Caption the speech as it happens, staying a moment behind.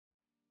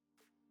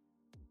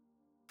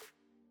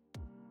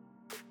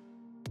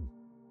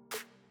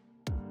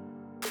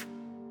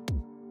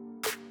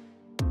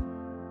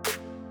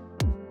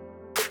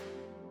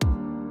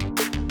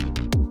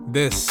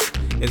This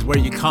is where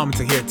you come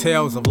to hear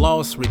tales of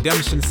loss,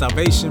 redemption,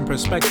 salvation,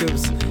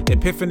 perspectives,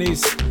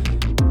 epiphanies,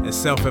 and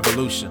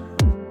self-evolution.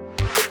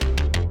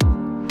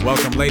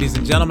 Welcome, ladies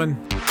and gentlemen,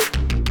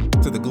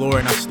 to the Glory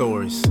in Our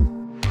Stories.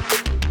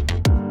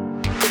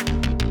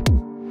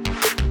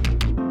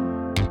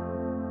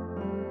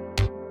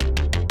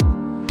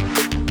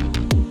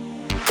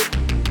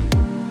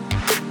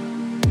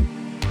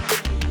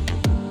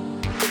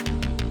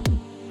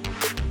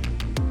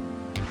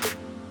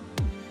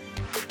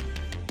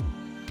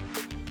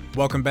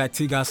 Welcome back,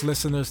 TGOS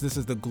listeners. This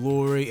is the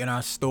Glory in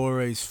Our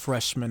Stories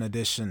freshman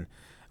edition.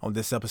 On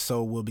this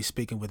episode, we'll be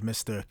speaking with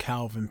Mr.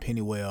 Calvin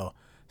Pennywell,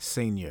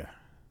 Sr.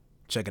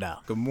 Check it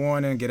out. Good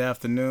morning, good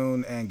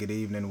afternoon, and good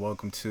evening.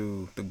 Welcome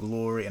to the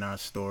Glory in Our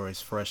Stories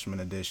freshman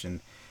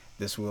edition.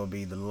 This will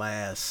be the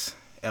last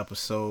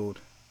episode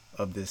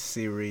of this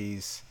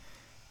series.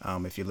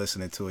 If you're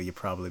listening to it, you'll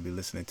probably be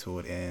listening to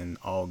it in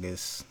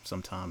August,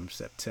 sometime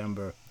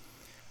September.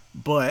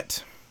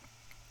 But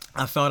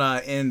I thought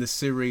I'd end the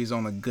series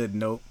on a good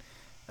note.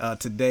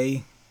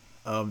 Today,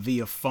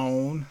 via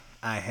phone,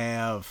 I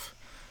have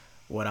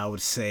what I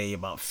would say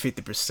about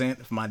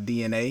 50% of my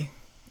DNA.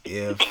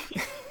 If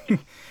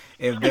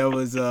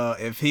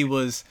if he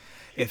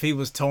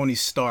was Tony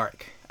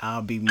Stark,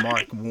 I'll be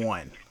Mark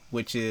 1,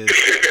 which is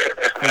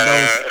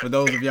for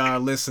those of y'all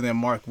listening,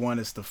 Mark 1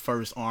 is the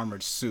first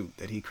armored suit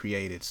that he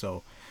created.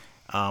 So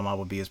I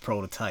would be his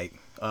prototype.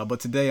 But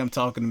today I'm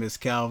talking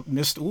to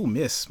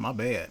Miss, my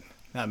bad.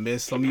 Not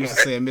Miss. I'm used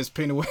to saying Miss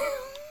Pennywell.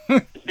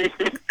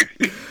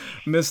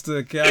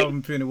 Mr.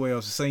 Calvin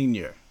Pennywell,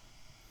 Sr.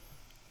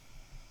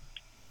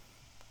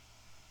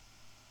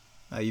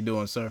 How you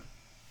doing, sir?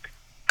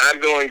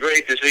 I'm doing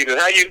great this evening.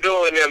 How you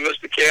doing there,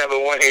 Mr.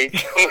 Calvin Wayne?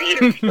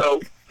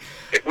 So,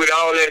 with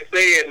all that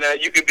said, now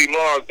you could be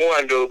Mark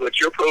 1, though, but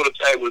your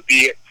prototype would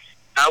be,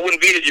 I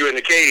wouldn't visit you in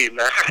the cave.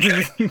 Now,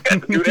 I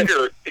have to do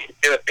that.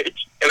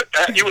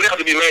 You would have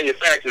to be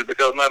manufactured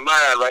because my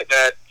mind right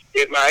now,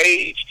 at my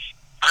age,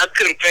 I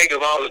couldn't think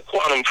of all the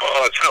quantum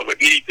parts I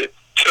would need to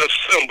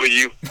assemble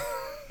you.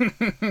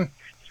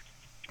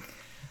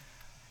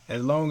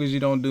 As long as you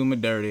don't do me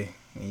dirty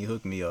and you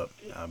hook me up,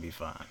 I'll be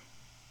fine.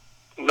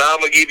 Now I'm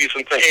going to give you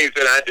some things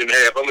that I didn't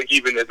have. I'm going to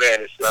give you an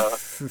advantage.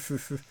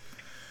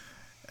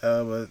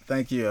 But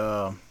thank you,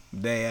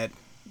 Dad,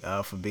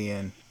 for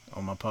being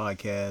on my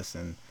podcast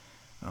and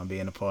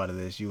being a part of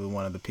this. You were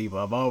one of the people.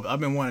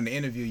 I've been wanting to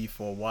interview you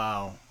for a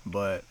while,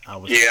 but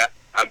Yeah,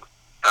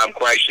 I'm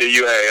quite sure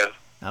you have.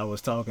 I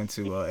was talking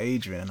to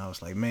Adrian, and I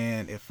was like,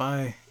 man, if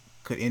I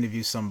could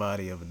interview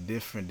somebody of a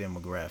different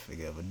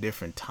demographic, of a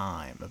different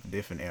time, of a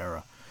different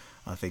era,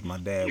 I think my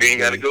dad would. You ain't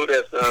got to go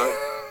there,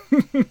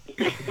 son.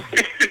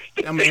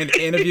 I mean,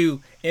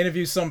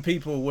 interview some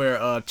people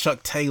where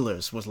Chuck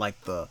Taylor's was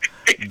like the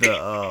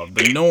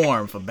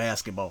norm for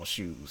basketball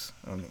shoes.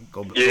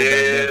 Go back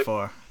that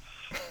far.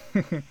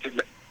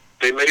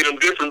 They made them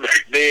different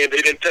back then.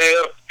 They didn't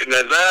tell. And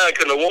that Zion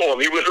couldn't have worn them.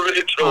 He would have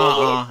really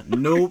told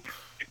them. Nope.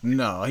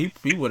 No, he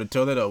would have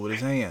tore that up with his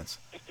hands.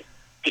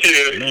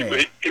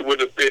 Yeah, he would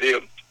have fit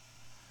him.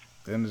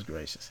 Goodness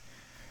gracious.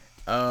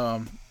 I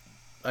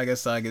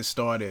guess I get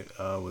started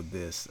with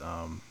this.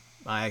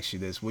 I asked you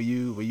this.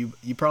 You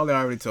probably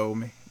already told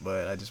me,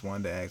 but I just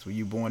wanted to ask, were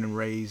you born and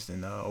raised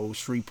in old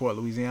Shreveport,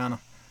 Louisiana?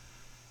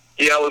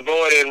 Yeah, I was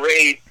born and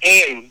raised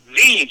in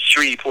the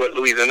Shreveport,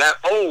 Louisiana. Not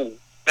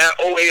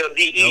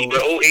O-L-D-E, but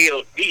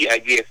O-L-D, I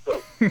guess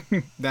so.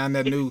 Down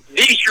that new...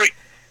 The Street.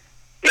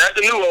 Not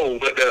the new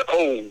old, but the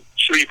old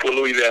Shreveport,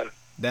 Louisiana.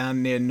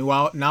 Down near New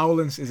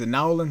Orleans? Is it New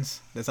Orleans?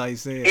 That's how you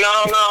say it?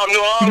 No,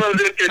 New Orleans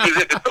is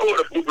at the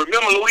soda boot.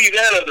 Remember,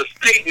 Louisiana is a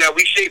state now.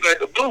 We shaped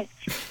like a boot.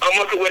 I'm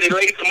looking where they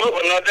laid them up,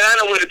 and I'm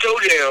down where the toe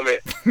jam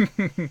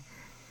at.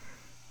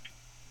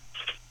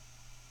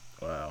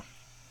 Wow.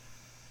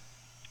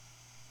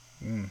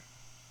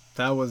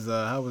 How was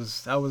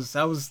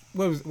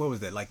what was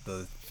that, like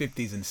the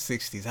 50s and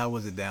 60s? How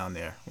was it down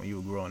there when you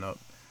were growing up?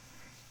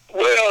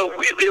 Well,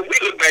 if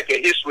we look back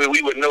at history,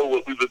 we would know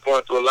what we were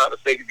going through, a lot of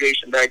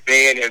segregation back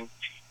then. And,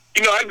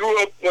 I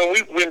grew up when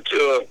we went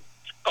to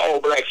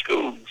all-black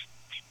schools.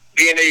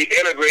 Then they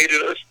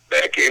integrated us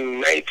back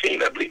in I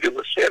believe it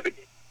was 70.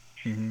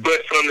 Mm-hmm.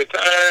 But from the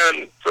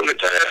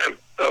time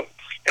of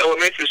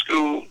elementary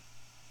school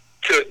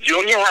to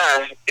junior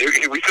high,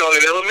 we call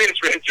it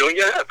elementary and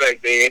junior high back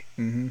then,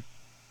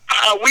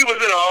 we was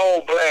in an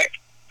all-black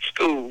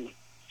school.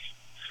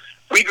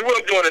 We grew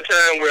up during a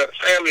time where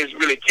families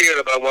really cared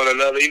about one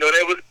another.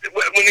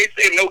 When they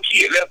say no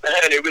kid left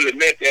behind, they really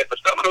meant that. But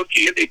some of those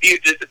kids, they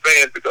did just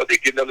advance because they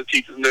get on the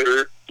teacher's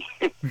nerve.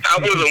 I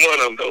wasn't one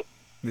of them, though.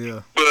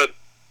 Yeah. But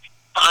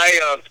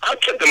I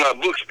took to my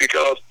books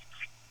because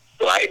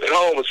life at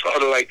home was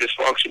sort of like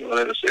dysfunctional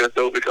in a sense,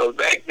 though, because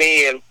back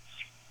then,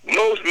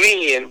 most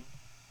men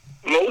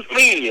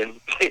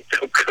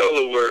of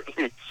color were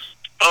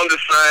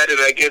undecided.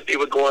 I guess they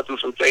were going through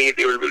some things.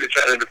 They were really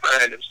trying to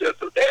define themselves.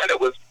 So that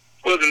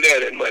wasn't there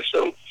that much.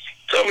 So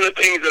some of the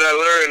things that I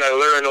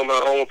learned on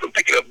my own from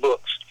picking up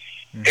books.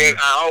 Mm-hmm. And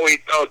I always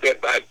thought that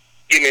by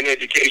getting an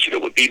education,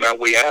 it would be my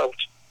way out.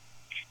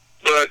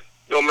 But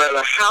no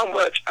matter how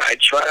much I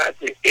tried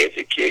to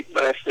educate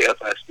myself,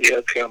 I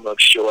still come up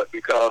short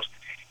because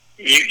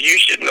you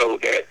should know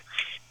that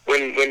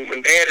when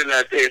Dad and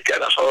I say it's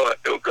kind of hard,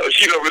 though, because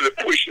you don't really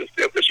push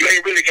yourself, because you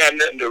ain't really got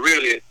nothing to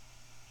really,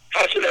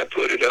 how should I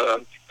put it,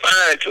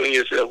 fine-tune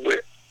yourself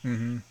with.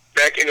 Mm-hmm.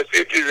 Back in the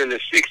 50s and the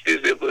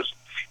 60s, it was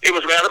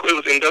radical. It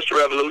was the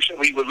Industrial Revolution.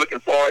 We were looking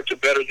forward to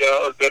better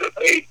jobs, better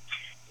pay.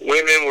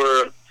 Women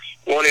were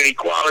wanting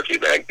equality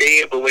back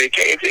then, but when it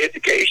came to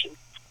education,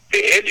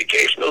 the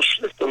educational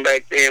system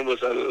back then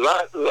was a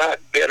lot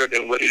better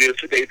than what it is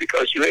today,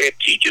 because you had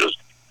teachers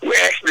who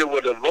actually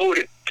were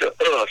devoted to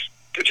us,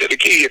 to the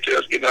kids, to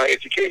us getting our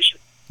education.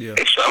 Yeah.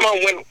 And some of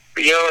them went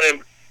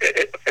beyond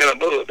and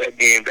above back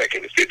then, back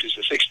in the 50s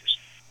and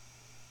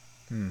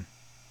 60s.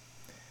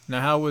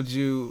 Now, how would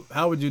you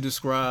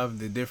describe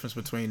the difference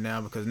between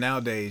now? Because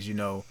nowadays,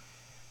 and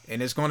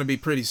it's going to be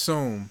pretty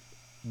soon,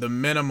 the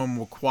minimum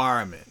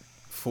requirement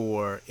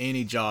for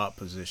any job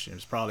position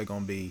is probably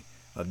going to be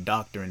a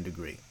doctorate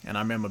degree. And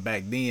I remember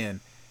back then,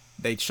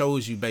 they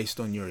chose you based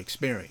on your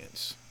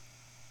experience.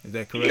 Is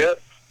that correct? Yeah.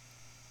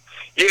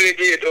 Yeah, they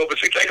did, though. But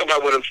see, think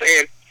about what I'm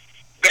saying.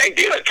 Back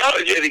then, a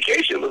college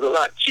education was a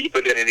lot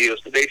cheaper than it is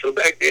today. So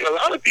back then, a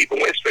lot of people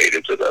went straight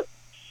into the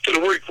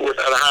workforce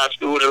out of high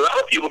school. And a lot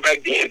of people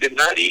back then did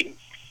not even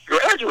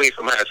graduate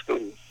from high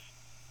school.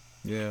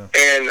 Yeah.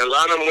 And a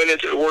lot of them went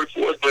into the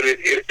workforce, but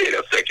it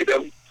affected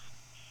them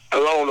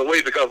along the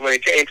way, because when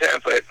it came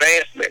time for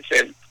advancements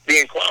and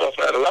being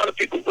qualified, a lot of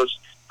people was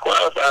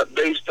qualified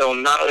based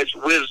on knowledge,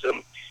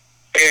 wisdom,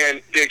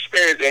 and the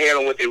experience they had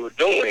on what they were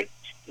doing.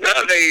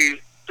 Nowadays,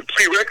 the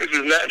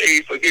prerequisites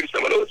nowadays for getting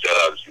some of those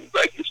jobs,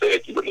 like you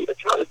said, you would need a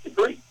college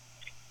degree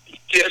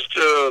just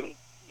to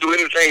do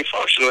anything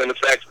functional in the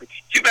factory.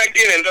 See, back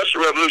then, the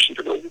Industrial Revolution,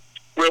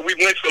 where we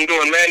went from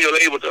doing manual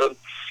labor to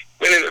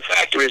went into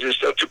factories and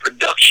stuff to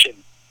production.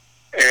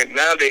 And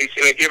nowadays,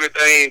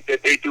 everything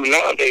that they do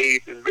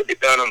nowadays is really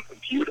done on a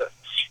computer.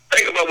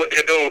 Think about what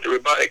they're doing with the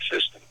robotic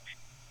system.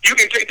 You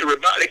can take the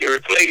robotic and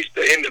replace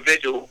the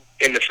individual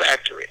in the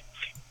factory.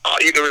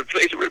 You can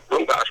replace it with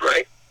robots,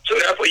 right? So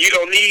therefore, you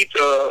don't need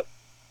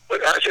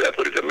how should I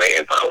put it, the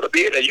manpower to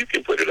be in there. You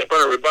can put it up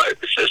on a robotic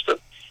system.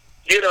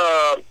 Get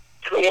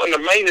someone to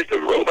maintenance the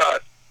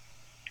robot,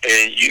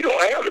 and you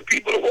don't have the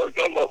people to work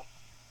no more.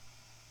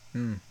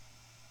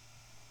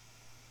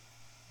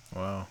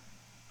 Wow.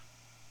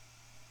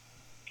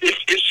 It's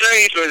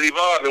changed or it's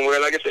evolving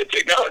where, like I said,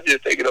 technology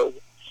is taking over.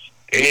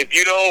 And if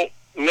you don't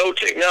know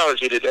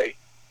technology today,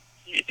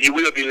 you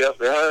will be left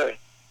behind.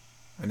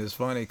 And it's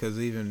funny because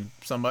even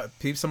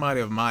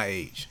somebody of my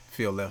age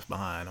feel left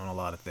behind on a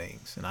lot of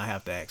things. And I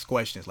have to ask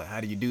questions like,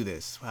 how do you do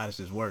this? How does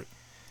this work?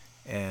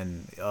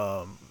 And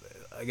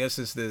I guess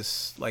it's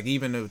this, like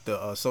even with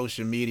the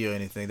social media or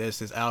anything, there's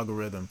this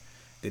algorithm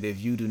that if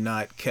you do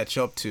not catch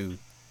up to,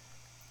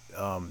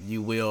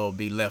 you will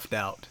be left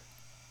out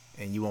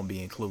and you won't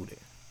be included.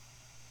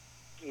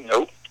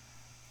 Nope.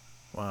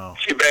 Wow.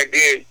 See, back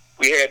then,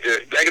 we had to,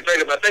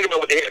 think about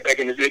what they had back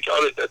in the day. They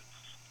called it the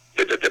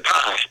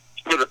pie.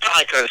 It was a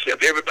pie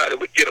concept. Everybody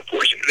would get a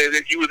portion.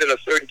 If you was in a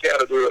certain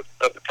category of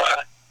the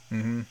pie.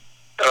 Mm-hmm.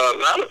 A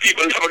lot of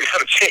people never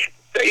got a chance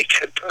to eat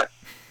that pie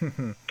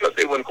because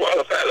they weren't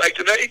qualified. Like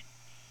today,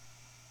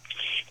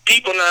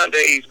 people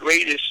nowadays,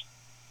 greatest,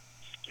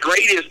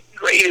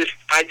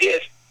 I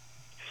guess,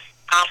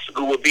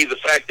 obstacle would be the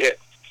fact that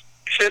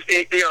since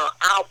they are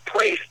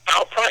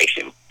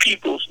outpricing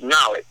people's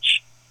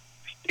knowledge,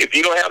 if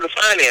you don't have the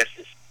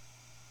finances,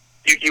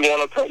 you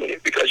want to promote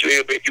it because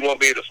you won't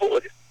be able to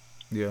afford it.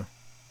 Yeah.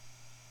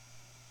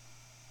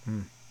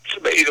 It's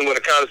amazing what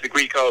a college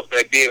degree costs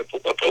back then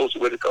opposed to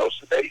what it costs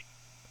today.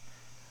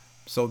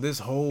 So this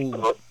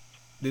whole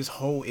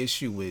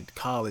issue with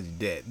college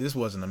debt, this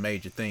wasn't a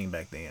major thing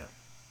back then.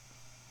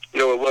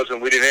 No, it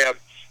wasn't. We didn't have.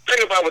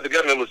 Think about what the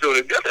government was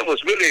doing. The government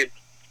was really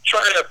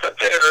trying to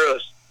prepare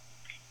us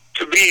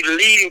to be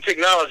leading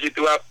technology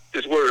throughout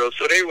this world.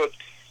 So they were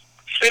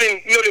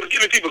sending, they were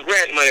giving people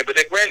grant money, but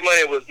that grant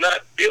money was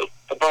not built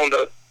upon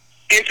the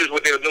interest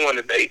what they were doing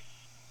today.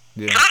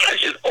 Yeah.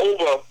 College is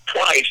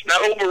overpriced,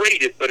 not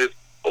overrated, but it's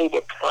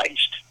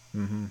overpriced.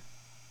 Mm-hmm.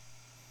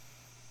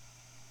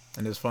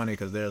 And it's funny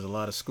because there's a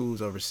lot of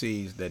schools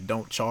overseas that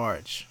don't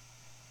charge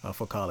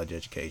for college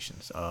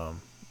educations.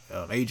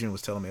 Adrian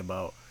was telling me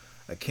about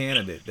a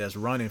candidate that's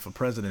running for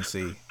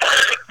presidency.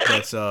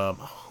 That's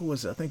who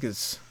was it? I think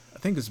it's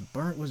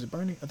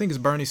Bernie? I think it's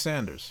Bernie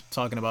Sanders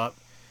talking about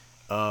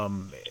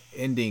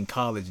ending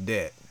college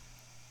debt,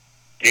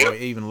 or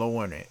even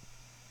lowering it.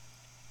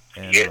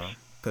 And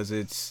because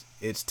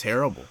it's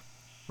terrible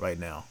right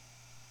now.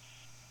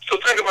 So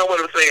think about what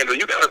I'm saying. Though.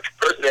 You got a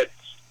person that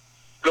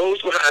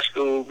goes to high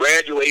school,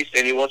 graduates,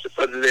 and he wants to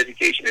further his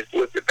education and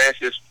to advance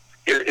his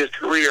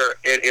career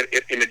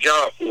in the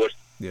job force.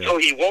 Yeah. So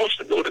he wants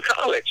to go to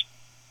college.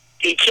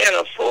 He can't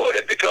afford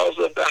it because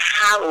of the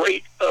high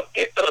rate of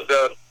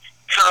the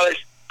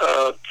college.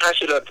 How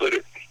should I put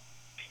it?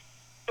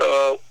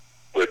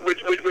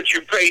 What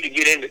you pay to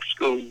get into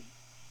school.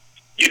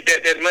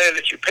 That money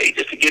that you pay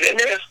just to get in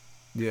there,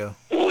 Yeah.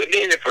 Well,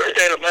 then the first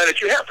thing about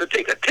it, you have to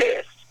take a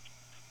test.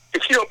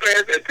 If you don't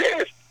pass that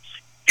test,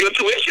 your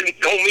tuition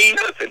don't mean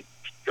nothing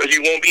because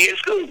you won't be in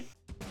school.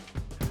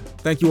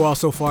 Thank you all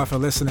so far for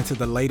listening to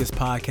the latest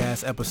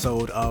podcast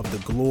episode of The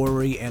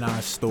Glory in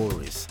Our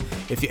Stories.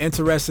 If you're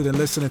interested in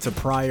listening to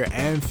prior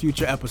and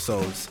future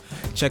episodes,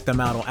 check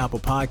them out on Apple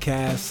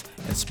Podcasts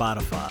and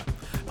Spotify.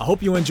 I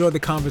hope you enjoy the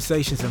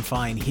conversations and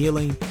find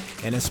healing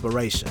and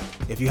inspiration.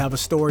 If you have a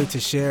story to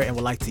share and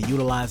would like to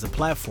utilize the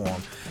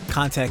platform,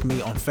 contact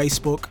me on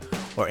Facebook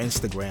or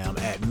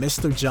Instagram at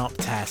Mr.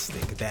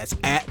 Jumptastic. That's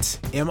at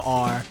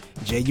MrJumptastic.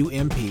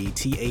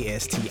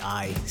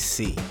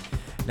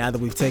 Now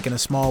that we've taken a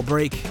small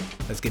break,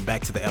 let's get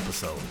back to the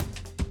episode.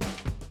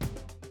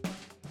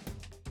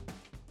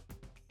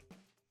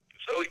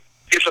 So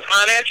it's a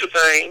financial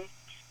thing,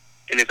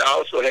 and it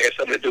also has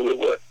something to do with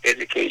what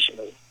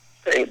educational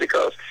things,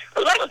 because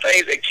a lot of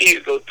things that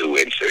kids go through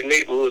in certain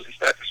neighborhoods is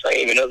not the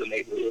same in other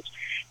neighborhoods.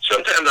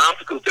 Sometimes the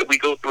obstacles that we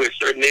go through in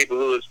certain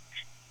neighborhoods,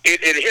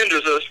 it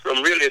hinders us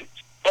from really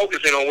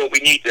focusing on what we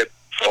need to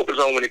focus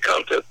on when it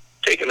comes to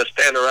taking a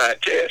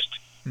standardized test.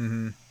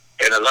 Mm-hmm.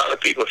 And a lot of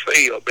people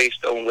fail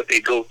based on what they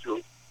go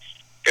through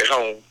at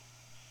home,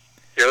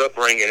 their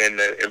upbringing and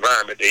the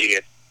environment they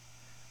in.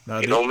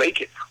 They don't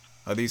make it.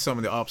 Are these some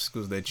of the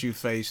obstacles that you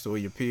faced or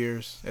your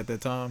peers at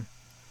that time?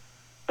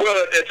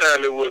 Well, at that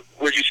time, it was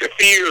you said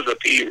peers or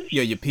peers?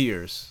 Yeah, your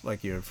peers,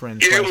 like your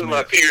friends. Yeah, it was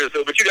my peers.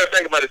 Though, but you got to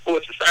think about it for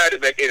society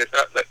back then. It's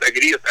not like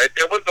it is.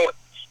 There was no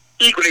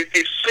equal. It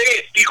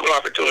said equal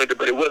opportunity,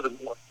 but it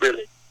wasn't one,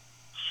 really.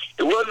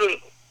 It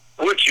wasn't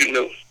what you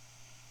knew.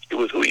 It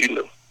was who you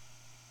knew.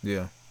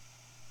 Yeah.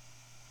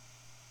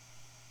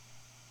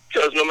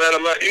 Because no matter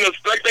what,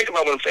 think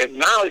about what I'm saying.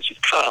 Knowledge is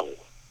power.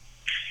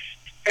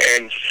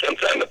 And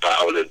sometimes the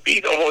power that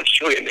be don't want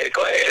you in their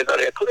class or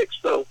their clique.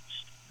 So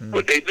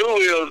what they do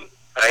is,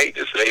 I hate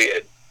to say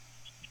it,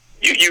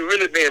 you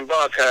really being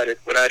boycotted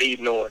without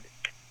even knowing it.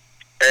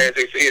 As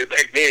they said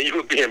back then, you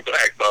were being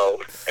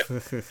blackballed.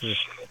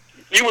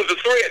 You was a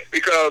threat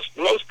because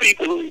most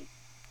people who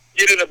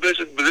get in a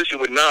position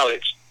with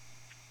knowledge,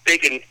 they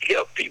can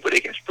help people.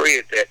 They can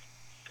spread that.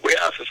 Where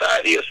our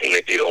society is seeing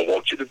that they don't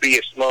want you to be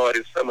as smart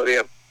as some of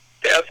them.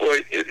 Therefore,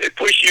 it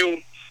puts you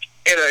in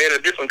a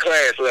different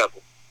class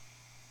level.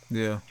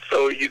 Yeah.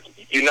 So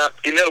you're not,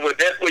 in other words,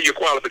 that's where your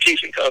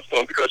qualification comes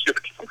from, because you're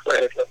a different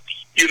class level.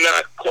 You're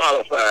not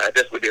qualified.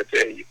 That's what they'll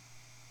tell you.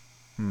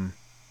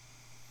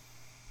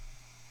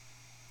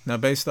 Now,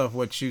 based off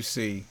what you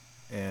see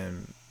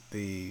and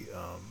the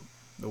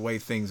way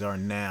things are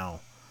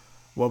now,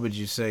 what would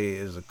you say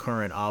is a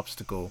current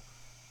obstacle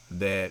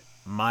that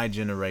my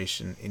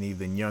generation and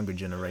even younger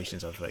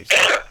generations are facing?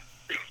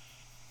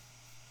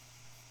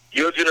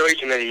 Your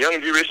generation and the younger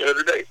generation of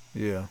today?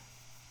 Yeah.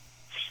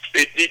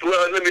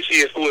 Well, let me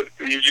see if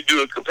you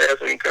do a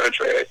comparison and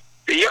contrast.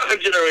 The younger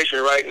generation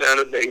right now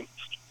today,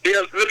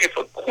 they're looking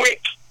for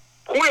quick.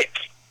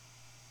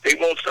 They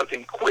want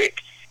something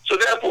quick. So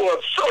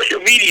therefore, social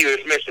media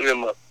is messing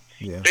them up.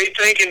 Yeah. They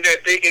thinking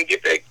that they can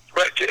get that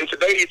right. And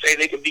today they say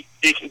they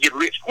can get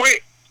rich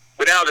quick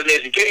without an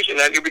education,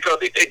 because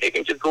they think they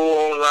can just go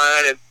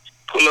online and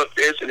pull up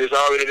this and it's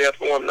already there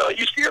for them. No,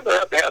 you still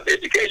have to have the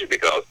education,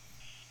 because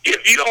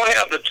if you don't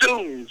have the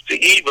tools to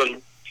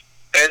even,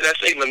 as I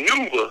say,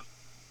 maneuver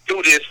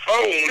through this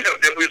phone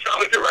that we're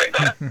talking to right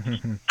now,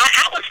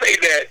 I would say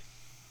that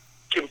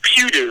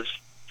computers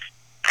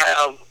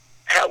have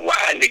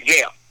widened the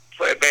gap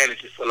for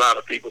advantages for a lot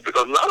of people,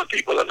 because a lot of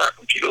people are not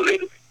computer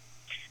literate.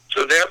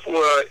 So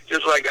therefore,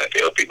 just like I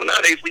tell people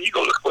nowadays, when you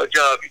go look for a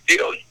job,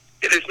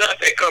 it is not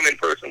that common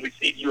person we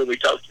see you and we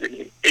talk to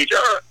in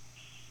HR.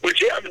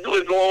 What you have to do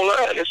is go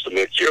online and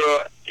submit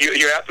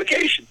your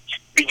application.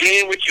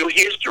 Begin with your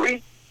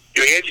history,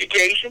 your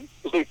education,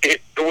 and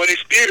what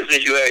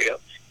experiences you have.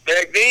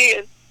 Back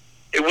then,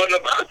 it wasn't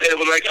about that. It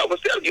was like I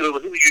was telling you, it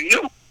was who you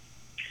knew.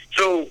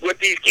 So what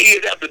these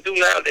kids have to do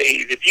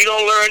nowadays, if you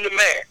don't learn the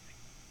math,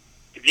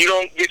 if you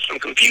don't get some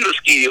computer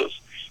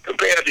skills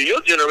compared to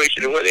your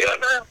generation and where they are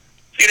now,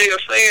 see, they are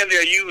saying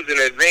they're using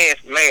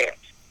advanced math.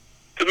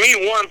 To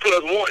me, 1 +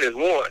 1 is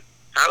 1.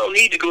 I don't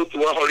need to go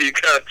through all these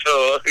kind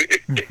of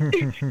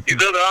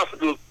these other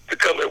obstacles to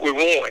come up with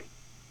 1.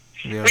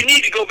 Yeah. We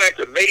need to go back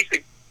to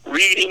basic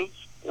reading,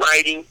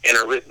 writing, and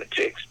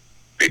arithmetic,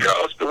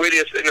 because the way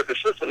they're setting up the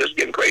system is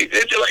getting crazy.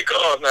 It's just like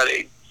cars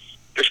nowadays.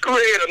 The screw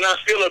head are not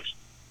Phillips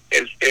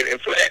and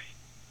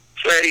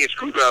flat-head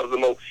screwdrivers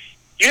anymore.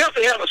 You have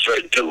to have a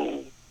certain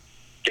tool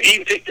to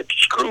even take the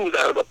screws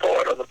out of a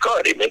part of a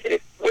car. They're making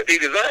it what they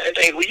design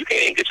things where you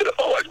can't even get to the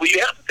parts, where you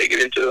have to take it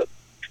into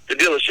the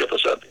dealership or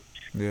something.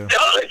 Yeah.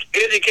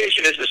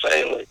 Education is the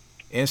same way.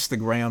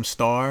 Instagram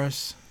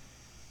stars,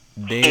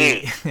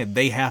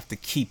 they have to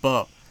keep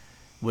up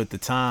with the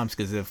times,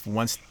 because if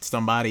once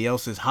somebody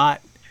else is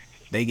hot,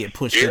 they get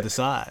pushed to the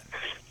side.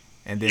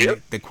 And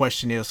then the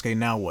question is, okay,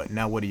 now what?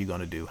 Now what are you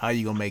going to do? How are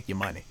you going to make your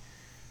money?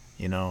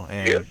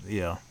 And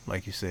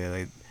like you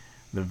said,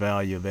 the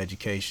value of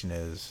education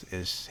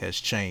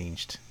has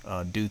changed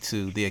due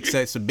to the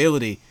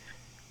accessibility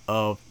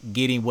of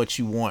getting what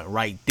you want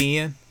right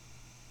then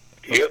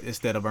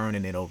instead of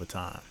earning it over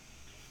time.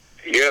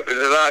 Yep, and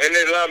there's a lot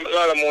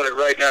of them on it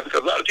right now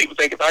because a lot of people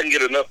think if I can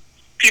get enough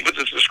people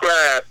to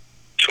subscribe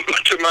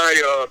to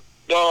my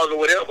blog or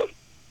whatever,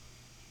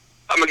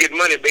 I'm gonna get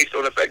money based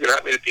on the fact that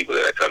how many people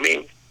that come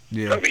in.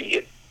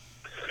 Excuse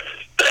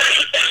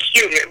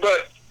me,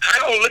 but I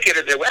don't look at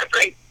it that way. I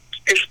think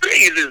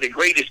experience is the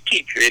greatest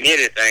teacher in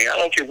anything. I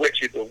don't care what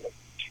you're doing,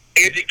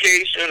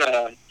 education,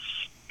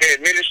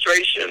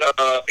 administration,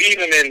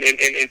 even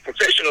in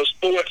professional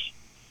sports,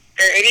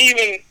 and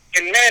even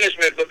in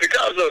management. But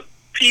because of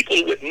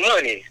people with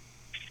money,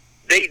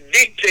 they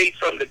dictate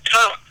from the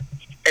top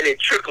and it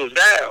trickles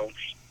down.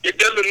 It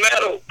doesn't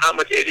matter how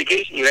much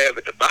education you have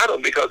at the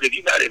bottom, because if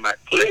you're not in my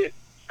clique,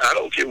 I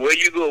don't care where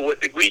you go, what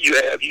degree you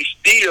have, you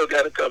still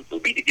got to come through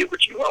me to get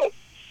what you want.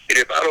 And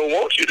if I don't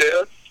want you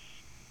there,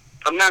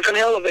 I'm not going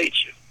to elevate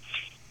you.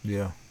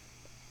 Yeah.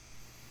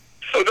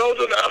 So those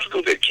are the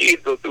obstacles that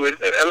kids go through. And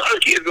a lot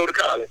of kids go to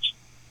college,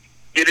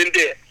 get in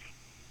debt,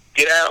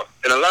 get out.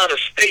 And a lot of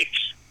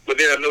states where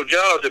there are no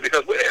jobs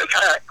because where there's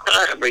high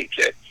crime rates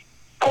at,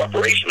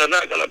 corporations are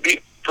not going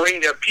to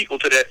bring their people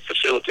to that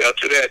facility or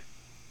to that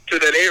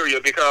area,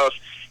 because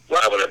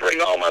why would I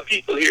bring all my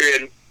people here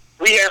and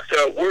we have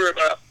to worry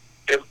about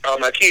if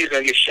my kids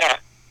going to get shot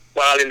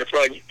while in the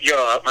front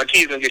yard, my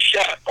kids going to get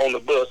shot on the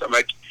bus, or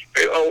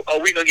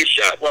we going to get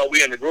shot while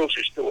we're in the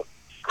grocery store.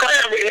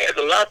 Crime rate has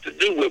a lot to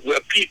do with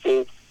where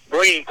people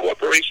bring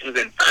corporations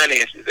and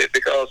finances at,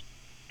 because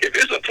if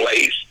it's a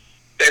place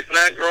that's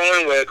not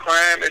growing where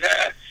crime is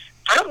high,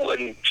 I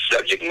wouldn't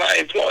subject my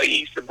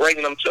employees to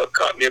bringing them to a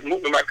company,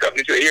 moving my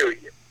company to an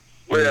area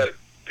where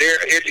their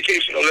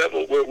educational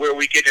level, where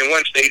we get in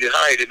one state is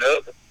higher than the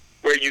other.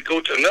 Where you go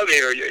to another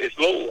area, it's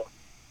lower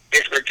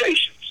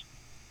expectations.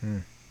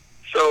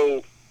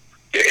 So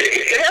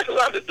it has a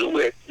lot to do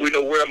with,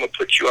 where I'm going to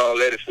put you all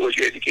at as far as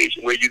your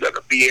education, where you're going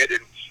to be at, and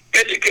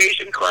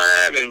education,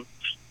 crime, and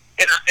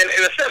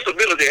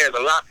accessibility has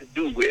a lot to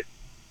do with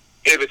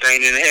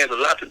everything, and it has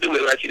a lot to do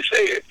with, like you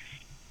said,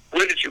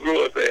 where did you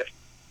grow up at?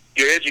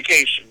 Your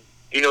education,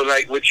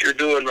 like what you're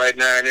doing right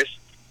now, and it's,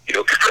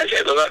 college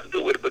has a lot to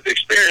do with it, but the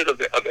experience of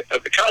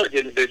the college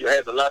individual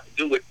has a lot to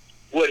do with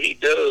what he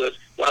does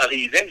while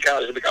he's in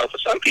college, because for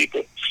some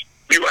people,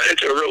 we run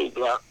into a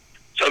roadblock.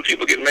 Some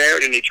people get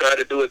married and they try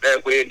to do it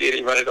that way, and then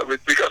they run it over,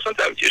 because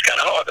sometimes it's kind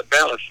of hard to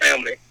balance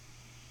family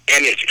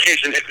and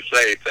education at the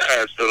same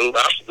time. So those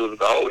obstacles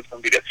are always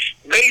going to be there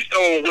based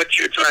on what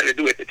you're trying to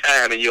do at the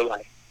time in your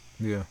life.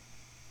 Yeah.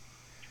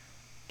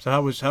 So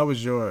how was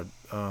your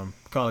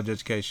college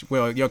education?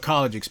 Well, your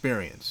college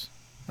experience.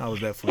 How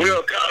was that for you?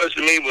 Well, college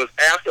to me was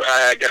after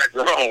I got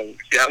grown.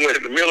 See, I went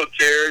to the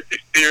military,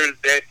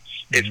 experienced that,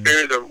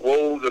 experience of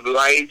woes of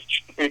life.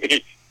 Then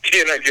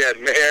I got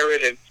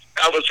married, and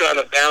I was trying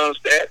to balance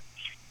that.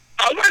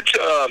 I went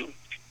to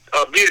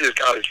business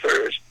college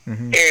first.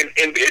 And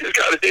in business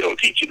college, they don't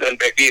teach you nothing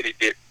back then. They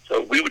did.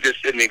 So we were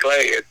just sitting in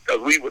class because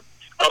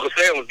our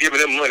family was giving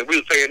them money. We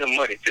were paying them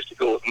money just to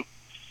go,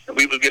 and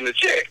we was getting a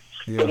check.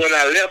 Yeah. But when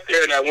I left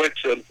there and I went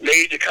to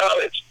major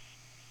college,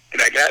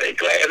 and I got in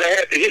class, I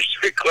had the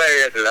history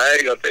class, and I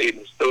ain't going to tell you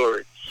the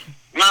story.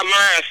 My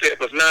mindset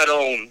was not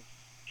on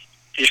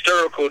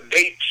historical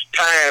dates,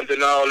 times,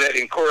 and all that,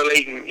 and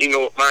correlating,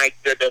 my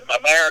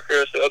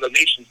America to other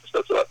nations and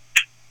stuff. So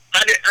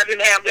I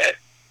didn't have that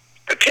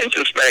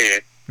attention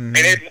span. And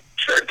at a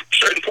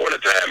certain point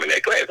of time in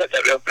that class, I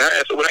got left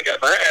behind. So when I got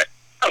behind,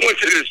 I went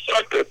to this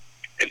instructor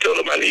and told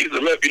him my knees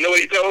were left. You know what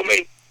he told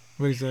me?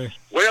 What did he say?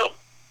 Well,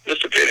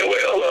 Mr.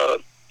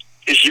 Pennywell,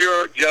 it's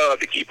your job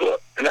to keep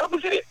up. And that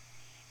was it.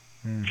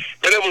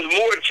 But there was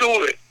more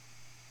to it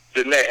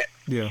than that.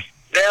 Yeah.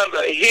 There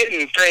was a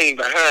hidden thing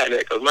behind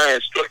that, because my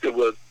instructor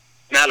was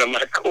not on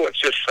my course.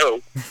 Just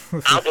so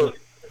I'll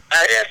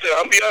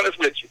be honest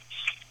with you,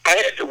 I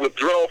had to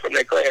withdraw from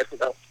that class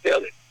because I was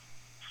failing.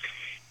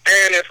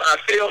 And if I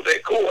failed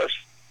that course,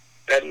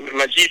 that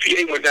my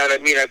GPA went down,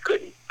 that mean I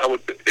couldn't. It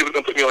was going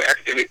to put me on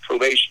academic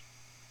probation.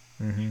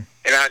 And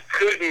I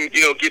couldn't,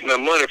 get my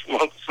money from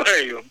Uncle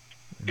Sam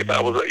if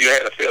I was,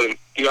 had a failing.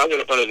 I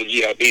went up under the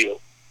GI Bill.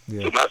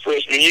 Yeah. So my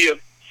freshman year,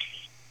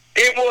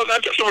 I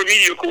took some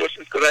remedial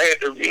courses because I had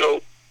to,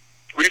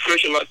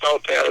 refreshing my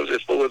thought patterns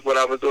as far as what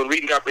I was doing,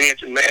 reading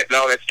comprehension, math, and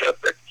all that stuff.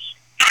 But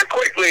I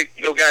quickly,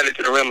 got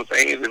into the realm of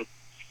things, and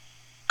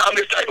I'm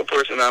this type of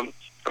person. I'm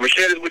going to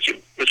share this with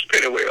you, Mr.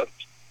 Pennywell.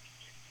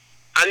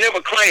 I never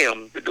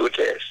clammed to do a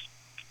test.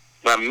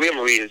 My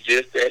memory is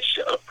just that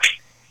sharp.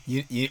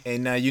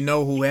 And now you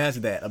know who has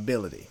that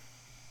ability.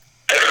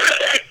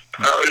 I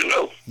already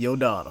know. Your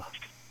daughter.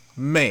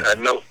 Man. I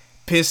know.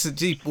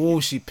 She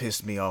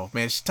pissed me off,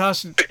 man.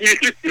 Tasha,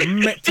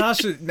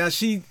 now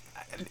she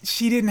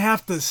didn't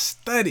have to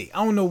study.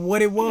 I don't know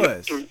what it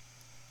was,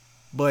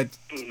 but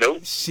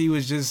she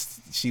was just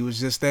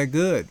that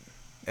good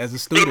as a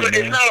student.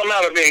 It's not a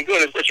matter of being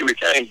good; it's what you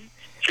retain.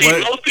 See,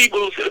 most people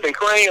who sit up and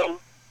cram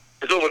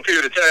is over a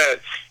period of time.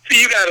 See,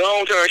 you got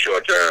long term,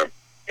 short term,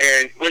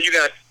 and you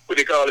got what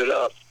they call it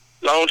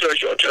long term,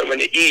 short term,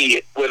 and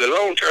the where the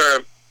long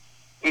term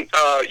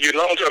your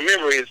long-term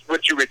memory is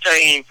what you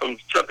retain from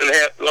something that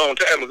happened a long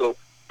time ago.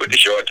 But the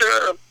short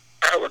term,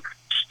 I would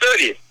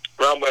study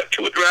around about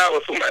 2 or 3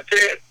 hours for my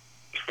test.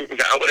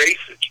 I would ace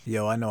it.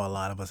 Yo, I know a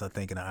lot of us are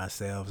thinking to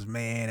ourselves,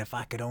 man, if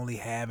I could only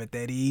have it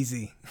that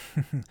easy.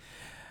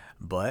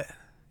 But,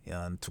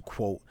 to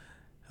quote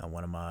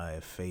one of my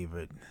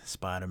favorite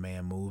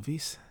Spider-Man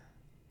movies,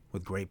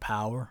 with great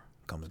power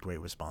comes great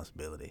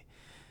responsibility.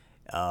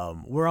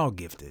 We're all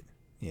gifted,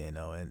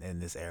 in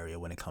this area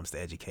when it comes to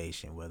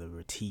education, whether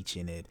we're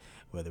teaching it,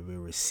 whether we're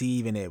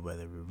receiving it,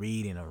 whether we're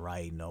reading or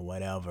writing or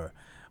whatever.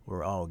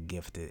 We're all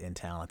gifted and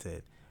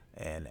talented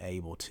and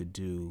able to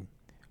do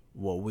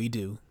what we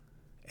do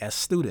as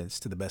students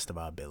to the best of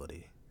our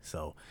ability.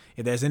 So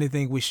if there's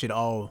anything we should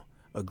all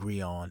agree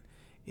on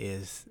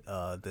is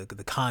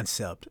the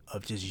concept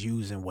of just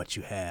using what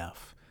you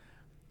have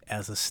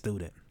as a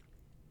student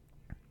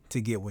to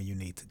get where you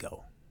need to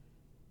go.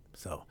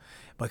 So,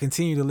 but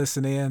continue to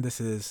listen in. This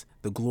is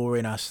The Glory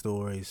in Our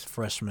Stories,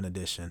 freshman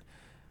edition,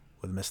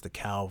 with Mr.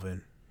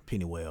 Calvin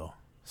Pennywell,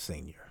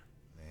 Sr.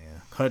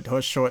 Man,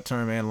 her short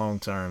term and long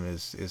term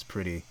is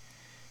pretty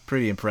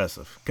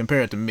impressive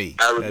compared to me.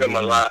 I remember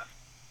a lot.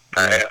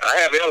 I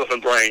have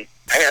elephant brain.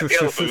 I have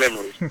elephant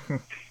memories.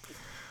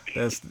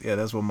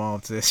 That's what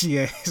Mom said. She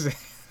has.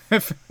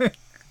 That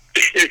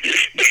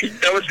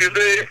what you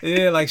said?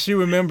 Yeah, like she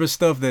remembers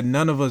stuff that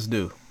none of us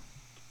do.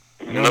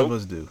 None of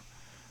us do.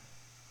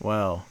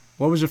 Wow.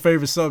 What was your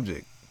favorite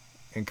subject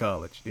in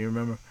college? Do you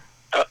remember?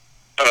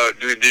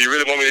 Do you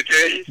really want me to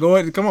tell you? Go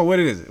ahead. Come on. What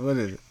is it?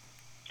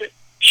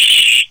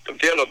 Shh. I'm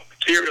telling you,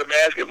 material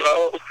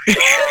basketball.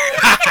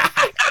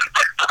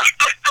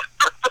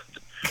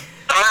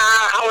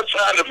 I was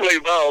trying to play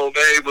ball,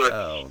 man, but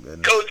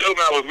Coach told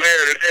me I was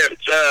married and had a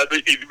child, so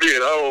he needed to be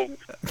at home.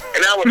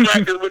 And I was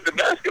practicing with the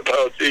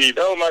basketball team.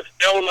 That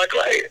was my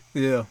class.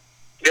 Yeah.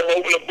 They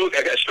opened a book,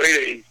 I got straight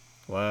A's.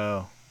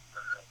 Wow.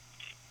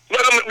 But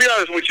I'm going to be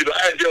honest with you, though,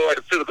 I enjoy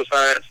the physical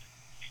science,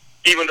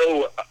 even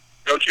though,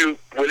 it's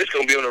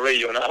going to be on the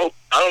radio, and I don't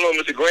know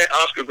if Mr.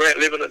 Oscar Grant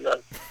living or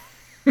not.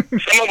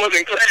 Some of us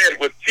in class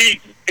were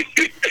teaching.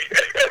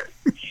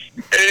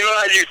 And you know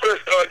how you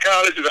first start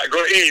college is like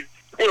grade.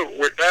 All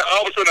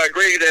of a sudden, our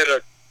grade had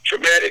a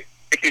traumatic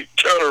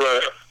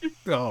turnaround.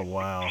 Oh,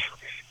 wow.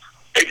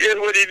 And guess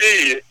what he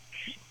did?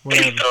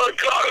 He started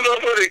calling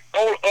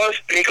on us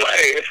in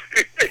class.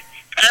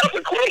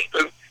 Asking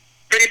questions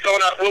based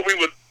on what we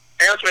were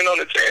answering on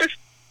the test.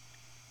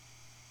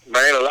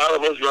 Man, a lot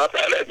of us dropped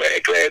out of that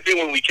bad class. Then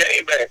when we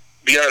came back,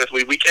 be honest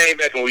with you, we came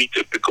back and we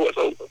took the course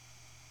over.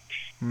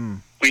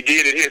 We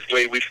did it his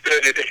way. We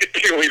studied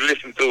it and we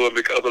listened to it,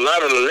 because a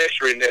lot of the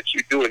lecturing that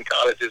you do in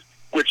college is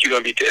what you're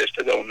going to be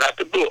tested on, not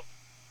the book.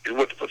 It's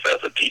what the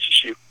professor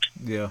teaches you.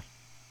 Yeah.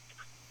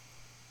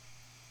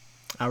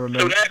 I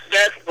remember.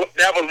 So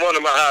that was one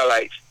of my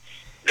highlights.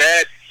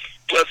 That,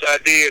 plus I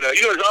did,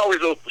 there's always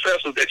those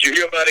professors that you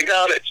hear about in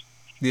college.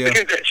 Yeah.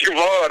 That you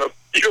want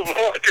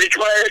to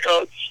class,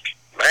 because,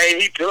 man,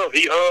 he tough,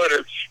 he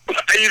hard.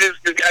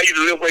 This guy used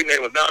to live with,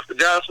 name was Dr.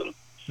 Johnson.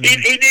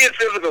 Mm-hmm. He did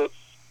physical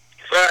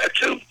science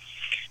too.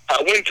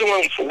 I went to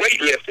him for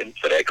weightlifting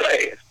for that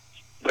class,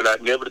 but I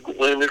never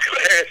went in this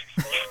class.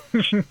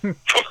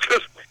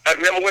 I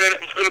never went in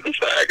that physical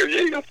science because you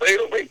ain't gonna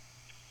fail me.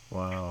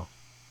 Wow.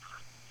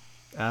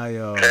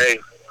 Hey.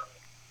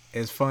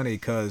 It's funny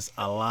because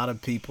a lot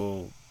of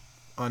people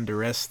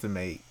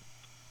underestimate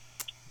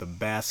the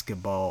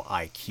basketball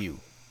IQ.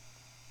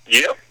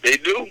 Yep, they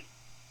do.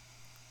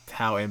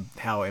 How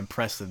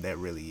impressive that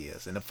really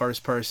is. And the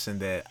first person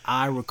that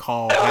I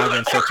recall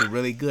having such a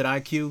really good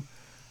IQ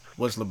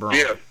was LeBron.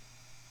 Yeah.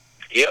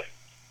 Yep.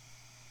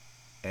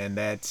 And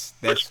that's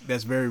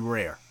very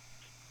rare.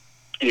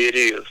 It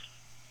is.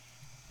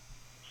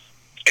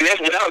 And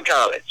that's without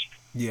college.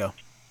 Yeah.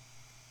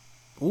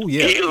 Oh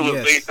yeah. It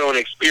was based on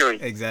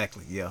experience.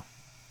 Exactly. Yeah.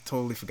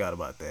 Totally forgot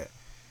about that.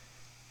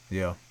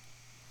 Yeah.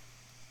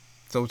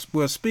 So,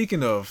 well,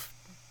 speaking of,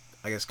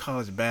 I guess,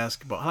 college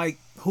basketball, like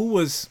who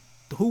was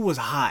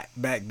hot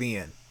back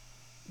then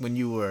when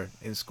you were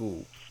in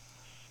school?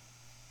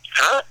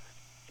 Huh?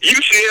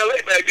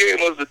 UCLA back then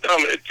was the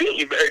dominant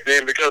team back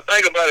then, because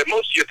think about it,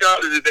 most of your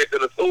colleges that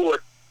could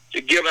afford to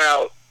give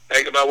out,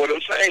 think about what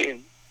I'm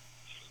saying.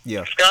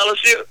 Yeah.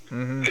 Scholarship.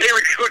 Mm-hmm. They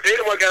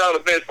the one got all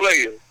the best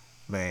players.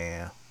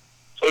 Man.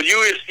 So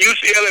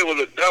UCLA was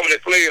a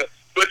dominant player.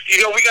 But,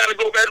 we got to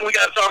go back and we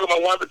got to talk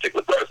about one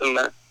particular person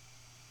now.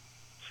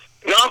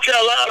 North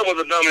Carolina was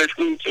a dominant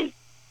school, too.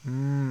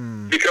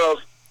 Because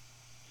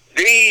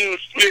Dean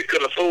Smith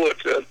could afford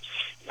to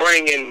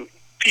bring in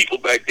people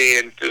back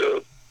then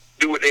to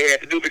do what they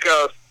had to do,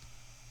 because,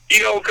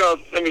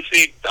 let me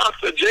see,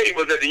 Dr. J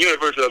was at the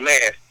University of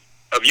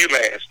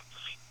UMass.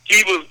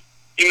 He was,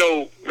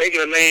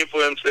 making a name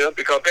for himself,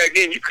 because back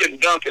then you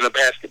couldn't dunk in a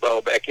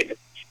basketball back in the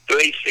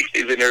late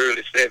 60s and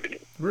early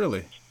 70s.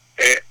 Really?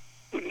 And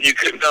you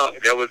couldn't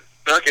dunk.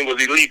 Dunking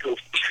was illegal.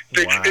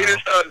 They didn't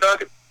start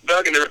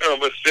dunking around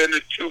but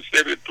 72,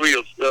 73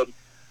 or something.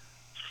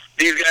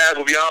 These guys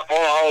will be all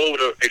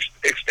over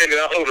extended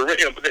all over the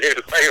rim, but they had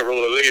a finger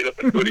roller laid up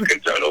so they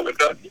couldn't turn over and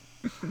dunk it.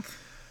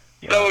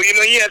 So,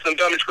 you had some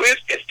dumb schools.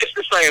 It's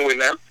the same way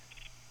now.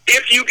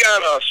 If you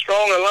got a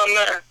strong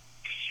alumni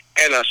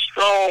and a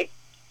strong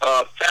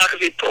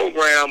faculty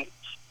program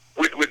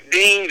with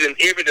deans in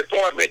every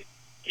department,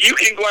 you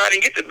can go out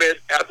and get the best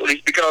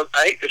athletes, because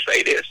I hate to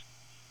say this,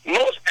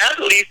 most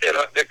athletes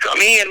that come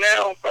in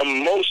now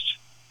from most,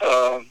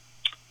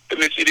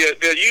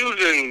 they're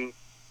using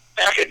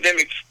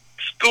academic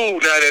school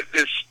now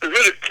that's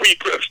really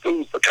pre-prep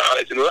schools for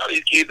college, and a lot of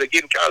these kids are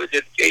getting college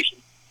education,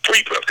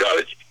 pre-prep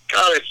college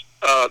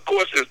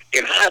courses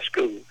in high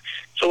school.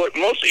 So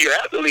most of your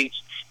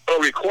athletes are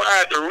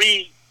required to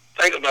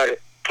think about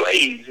it,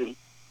 plays, and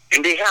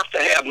they have to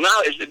have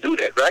knowledge to do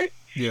that, right?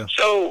 Yeah.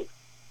 So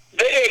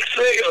they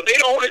excel. They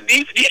don't.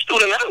 These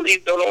student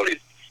athletes don't only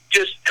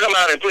just come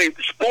out and play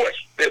sports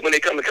that when they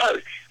come to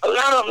college. A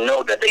lot of them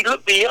know that they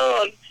look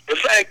beyond the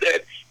fact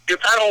that if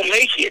I don't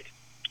make it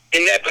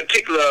in that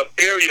particular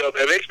area of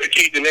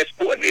expertise in that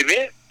sporting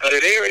event or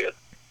that area,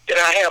 then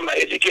I have my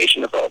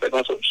education to fall back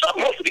on. So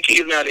most of the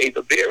kids nowadays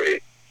are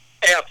very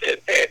apt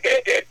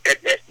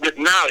with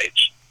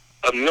knowledge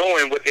of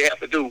knowing what they have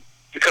to do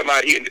to come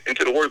out here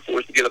into the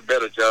workforce to get a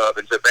better job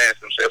and to advance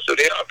themselves. So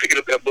they are picking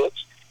up their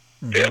books.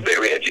 Mm-hmm. They're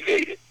very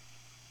educated.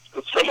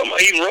 Some of them are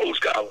even Rhodes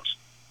Scholars.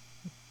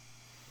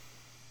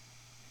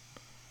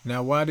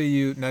 Now, do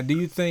you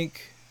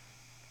think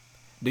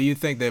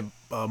that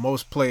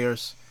most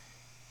players,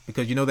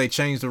 because they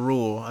changed the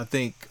rule, I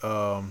think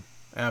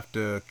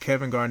after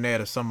Kevin Garnett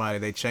or somebody,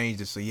 they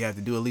changed it so you have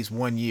to do at least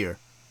 1 year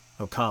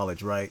of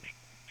college, right?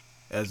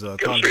 As a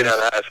college. Straight out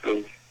of high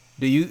school.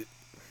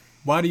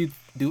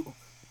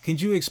 Can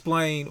you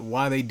explain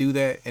why they do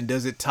that, and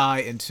does it tie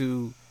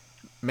into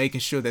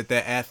making sure that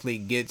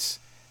athlete gets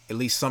at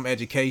least some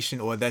education,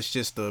 or that's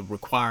just a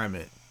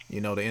requirement, to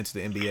enter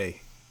the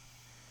NBA?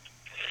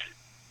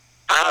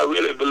 I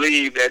really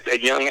believe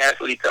that young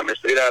athlete coming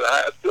straight out of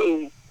high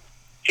school,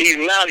 he's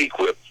not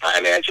equipped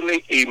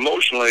financially,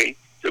 emotionally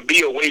to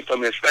be away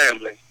from his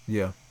family.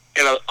 Yeah.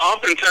 And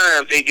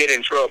oftentimes they get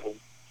in trouble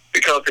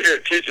because their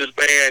attention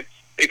span,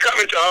 they come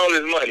into all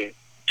this money,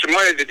 to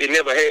money that they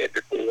never had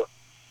before.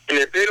 And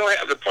if they don't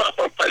have the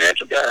proper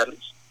financial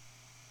guidance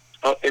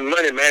in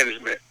money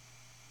management,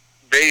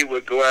 they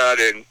would go out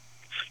and,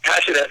 how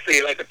should I say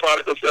it, like the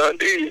prodigal son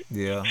did?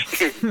 Yeah.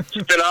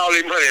 Spend all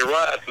their money and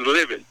rise to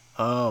living.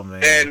 Oh,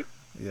 man. And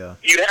yeah,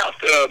 you have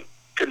to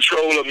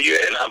control them.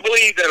 And I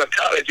believe that a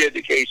college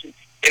education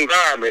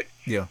environment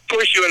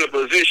puts you in a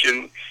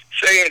position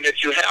saying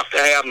that you have to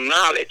have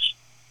knowledge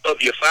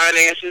of your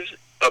finances,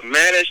 of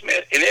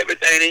management, and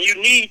everything. And you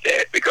need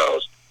that,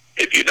 because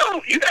if you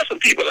don't, you got some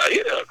people out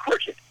here that are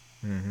crooked.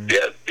 Mm-hmm.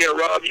 They'll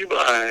rob you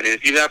blind. And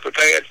if you're not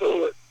prepared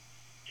for it,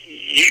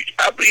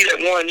 I believe that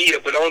 1 year,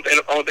 but the only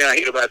thing I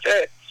hear about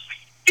that,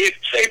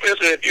 say, for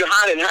instance, if you're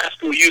hot in high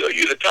school,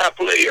 you're the top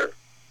player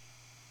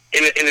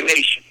in the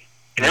nation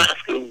in high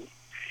school.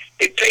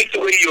 It takes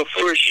away your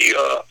first year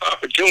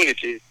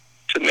opportunity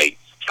to make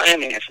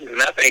finances,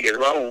 and I think it's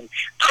wrong.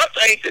 I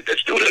think that the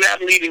student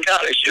athlete in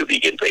college should be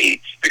getting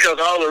paid, because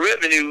all the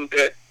revenue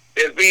that's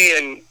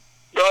being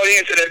brought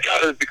into that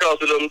college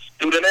because of those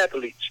student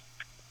athletes.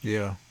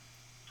 Yeah.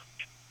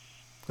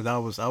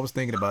 Because I was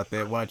thinking about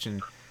that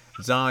watching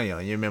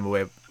Zion. You remember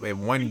at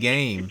one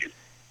game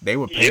they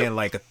were paying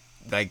like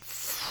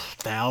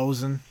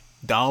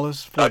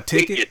 $1,000 for a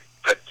ticket.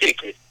 A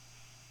ticket.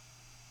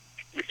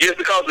 Just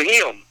because of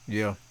him.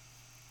 Yeah.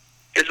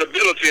 His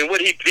ability and what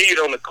he did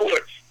on the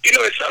court.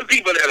 There's some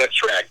people that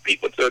attract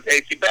people to.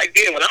 See, back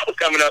then when I was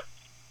coming up,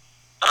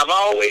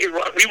 we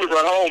would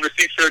run home to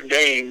see certain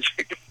games.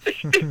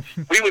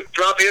 We would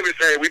drop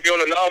everything. We'd be on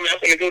the normal. I'm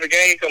going to go to the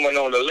game coming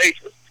on, the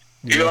Lakers.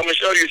 I'm going to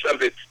show you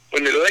something.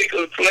 When the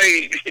Lakers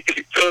played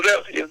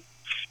Philadelphia,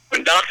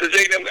 when Dr.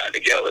 J and them got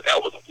together,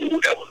 that was a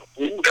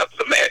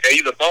match.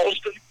 They was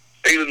Boston,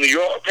 they was New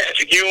York,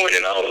 Patrick Ewing,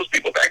 and all those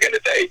people back in the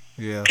day.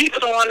 Yeah.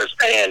 People don't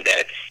understand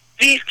that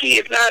these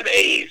kids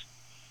nowadays,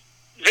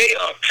 they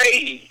are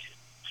paid,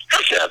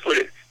 how should I put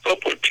it, for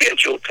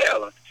potential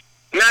talent,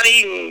 not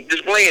even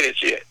displaying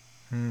it yet.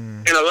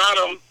 And a lot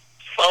of them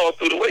fall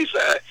through the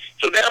wayside.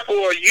 So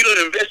therefore, you done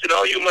invested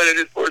all your money in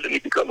this person, he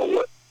become a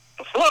what?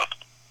 A flop.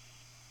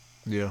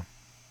 Yeah.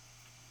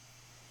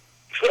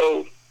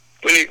 So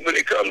when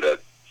it comes to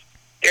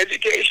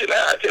education,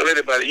 I tell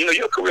everybody,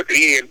 your career could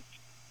end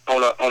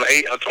on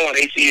a torn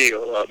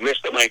ACL or a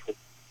messed up ankle.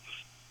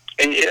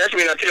 And that's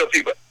when I tell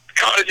people,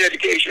 college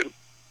education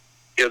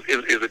is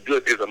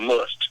a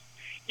must.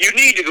 You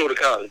need to go to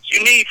college.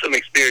 You need some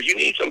experience. You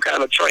need some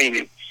kind of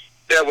training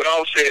that would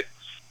offset,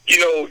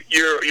 your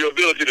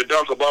ability to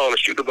dunk a ball or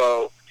shoot a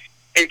ball,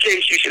 in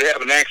case you should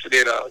have an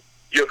accident or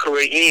your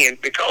career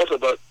end because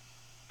of a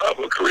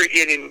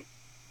career-ending,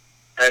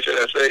 how should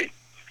I say,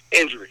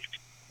 injury.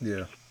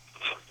 Yeah.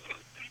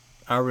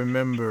 I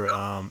remember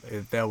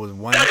if there was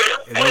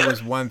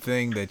one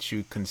thing that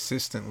you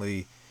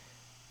consistently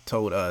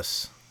told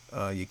us,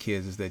 your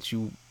kids, is that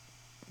you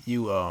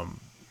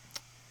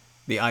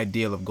the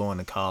ideal of going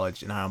to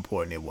college and how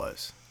important it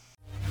was.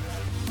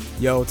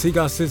 Yo,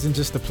 Tigos isn't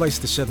just a place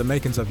to share the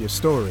makings of your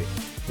story.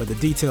 for the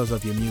details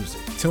of your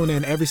music. Tune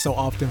in every so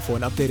often for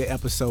an updated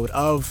episode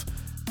of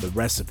The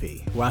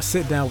Recipe, where I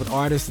sit down with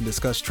artists and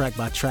discuss track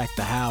by track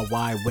the how,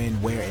 why, when,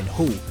 where, and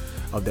who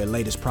of their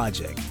latest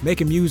project.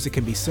 Making music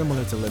can be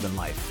similar to living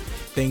life.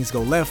 Things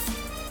go left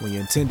when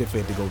you intended for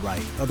it to go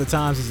right. Other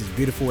times it's as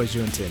beautiful as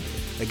you intended.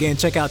 Again,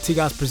 check out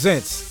T-Goss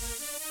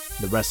Presents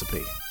The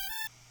Recipe.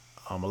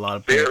 A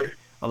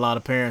lot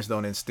of parents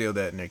don't instill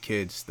that in their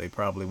kids. They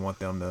probably want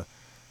them to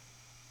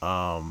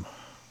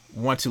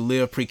want to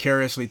live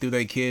precariously through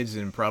their kids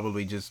and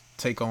probably just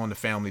take on the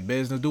family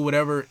business, do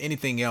whatever,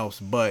 anything else,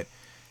 but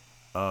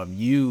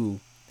you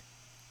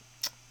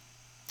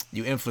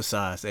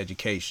emphasize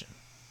education,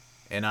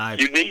 and I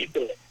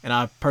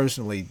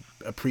personally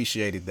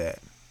appreciated that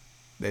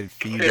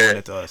for you doing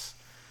it to us.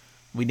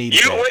 We need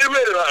you. Wait a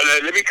minute,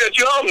 let me cut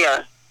you off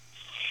now.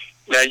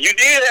 Now you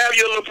did have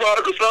your little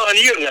prodigal son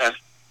here now.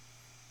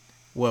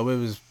 Well, it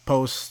was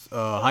post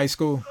high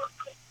school.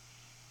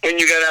 When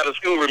you got out of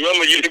school,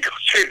 remember you didn't go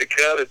straight to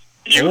college.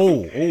 You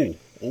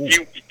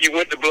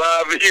went to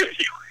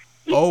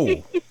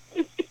Blytheville.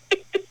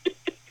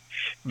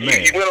 Man.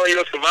 You went on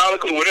your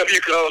sabbatical, whatever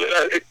you call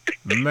it.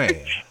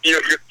 Man.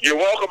 You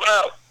walk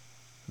about.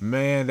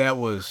 Man, that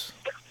was...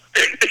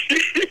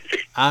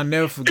 I'll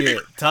never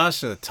forget.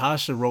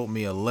 Tasha wrote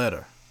me a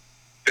letter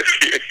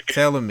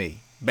telling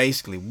me,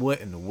 basically,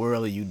 what in the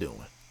world are you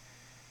doing?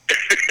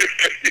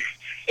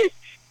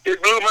 It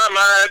blew my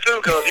mind,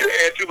 too, because you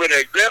had too many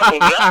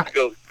examples.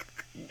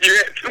 You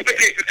had too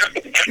many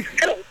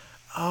examples.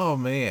 Oh,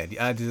 man.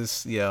 But you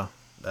know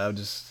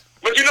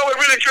what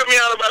really tripped me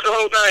out about the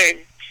whole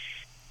thing?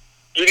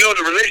 You know,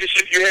 the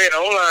relationship you had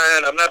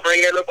online, I'm not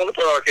bringing it up on the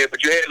podcast,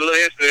 but you had a little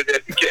incident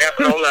that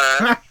happened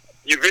online.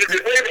 You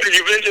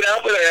ventured out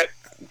for that.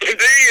 And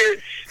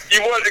then you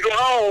wanted to go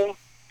home,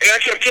 and I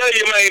kept telling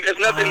you, man, there's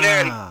nothing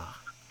there.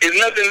 There's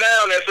nothing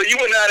down there. So you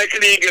went out and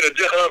couldn't even get a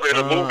job at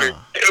a movie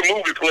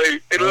place.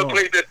 In a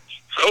place that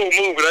sold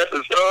movies. I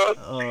said, son,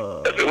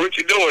 I said, what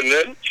you doing,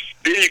 then?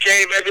 Then you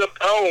came back up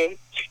home.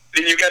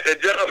 Then you got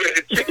that job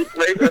at the chicken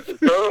place. I said,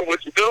 son,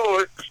 what you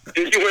doing?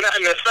 Then you went out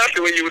in the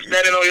sucker when you were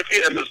standing on your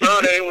feet. I said,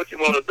 son, that ain't what you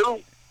want to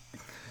do.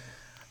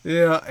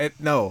 Yeah,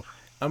 no.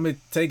 I'm going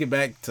to take it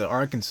back to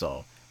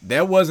Arkansas.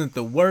 That wasn't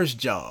the worst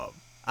job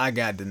I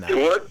got denied.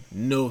 What?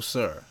 No,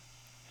 sir.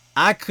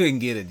 I couldn't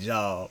get a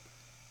job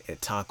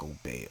at Taco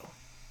Bell.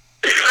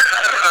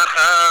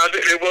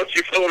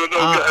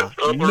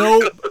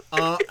 Nope.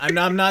 And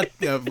I'm not.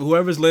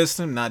 Whoever's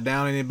listening, I'm not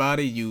down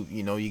anybody.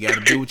 You know, you got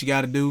to do what you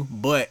got to do.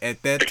 But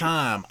at that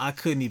time, I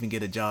couldn't even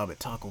get a job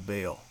at Taco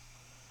Bell.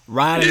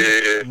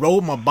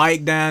 Rode my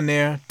bike down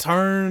there,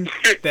 turned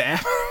the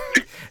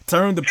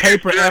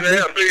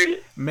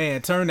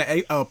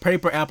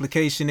paper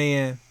application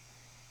in,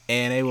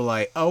 and they were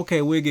like,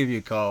 "Okay, we'll give you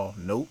a call."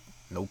 Nope,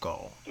 no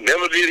call.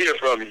 Never did hear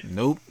from you.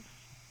 Nope.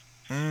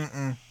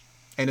 And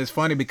it's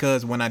funny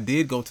because when I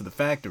did go to the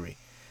factory,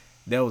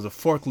 there was a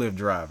forklift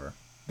driver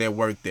that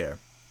worked there,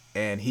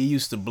 and he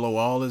used to blow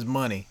all his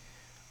money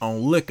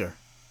on liquor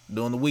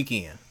during the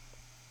weekend.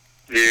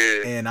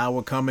 Yeah. And I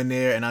would come in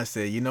there and I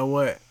said, you know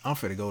what? I'm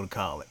finna go to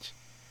college.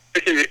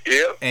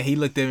 Yep. And he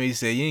looked at me and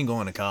said, you ain't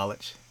going to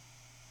college.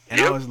 And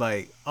Yep. I was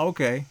like,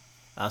 okay.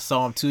 I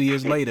saw him 2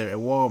 years later at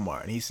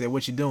Walmart, and he said,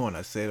 what you doing?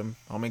 I said,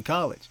 I'm in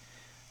college.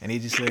 And he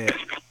just said,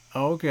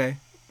 oh, okay.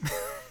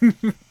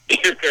 But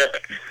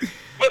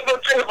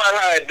think about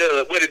how it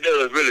does. What it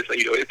does really, so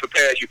it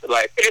prepares you for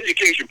life.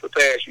 Education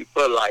prepares you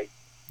for life.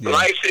 Yeah.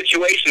 Life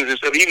situations and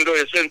stuff, even though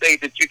there's certain things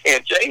that you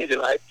can't change in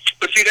life.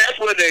 But see, that's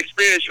what the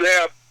experience you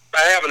have by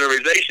having a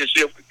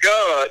relationship with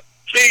God.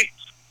 See,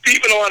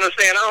 people don't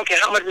understand. I don't care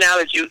how much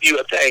knowledge you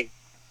attain.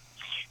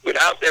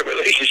 Without that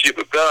relationship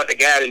with God to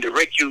guide and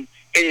direct you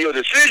in your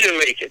decision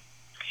making,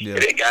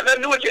 it ain't got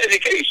nothing to do with your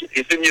education.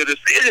 It's in your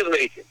decision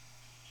making.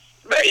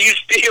 Man, you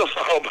still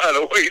fall by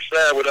the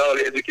wayside with all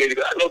the education.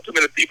 I know too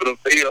many people that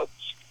fail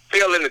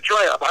in the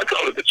trap. I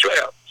call it the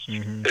trap.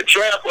 Mm-hmm. The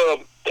trap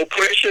of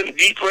oppression,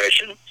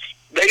 depression,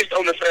 based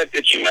on the fact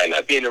that you might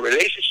not be in the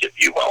relationship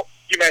you want.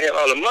 You might have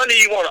all the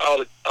money you want,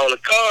 all the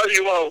cars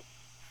you want,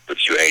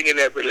 but you ain't in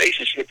that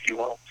relationship you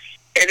want.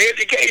 And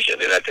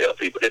education, and I tell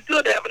people, it's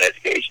good to have an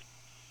education.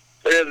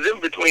 But there's a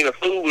difference between a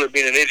fool and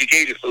being an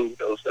educated fool,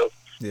 though. So,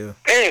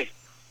 hey,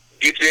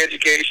 get your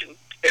education,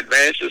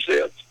 advance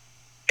yourself.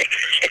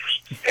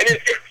 And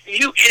it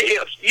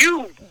helps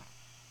you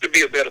to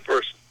be a better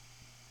person.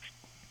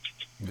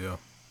 Yeah.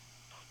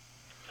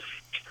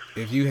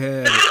 But you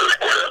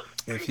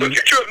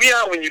tripped me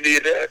out when you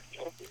did that.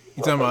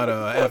 You talking about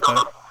after?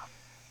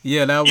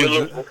 Yeah, that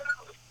was.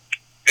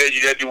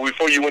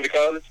 Before you went to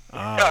college? Oh,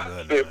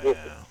 I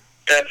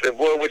said,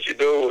 boy, what you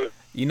doing?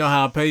 You know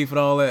how I paid for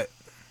all that?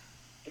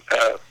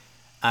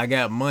 I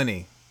got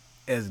money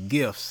as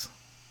gifts.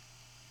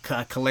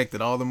 I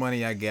collected all the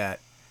money I got.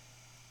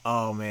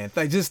 Oh man,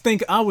 just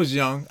think. I was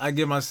young. I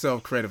give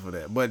myself credit for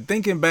that. But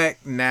thinking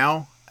back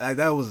now,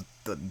 that was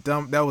a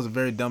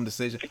very dumb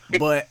decision.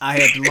 But I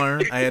had to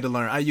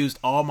learn. I used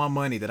all my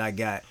money that I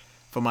got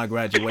for my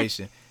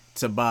graduation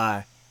to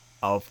buy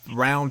a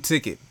round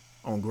ticket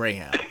on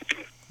Greyhound.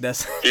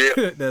 That's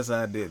Yeah. that's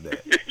how I did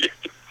that.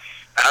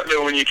 I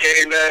remember when you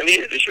came down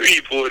here to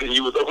Shreveport and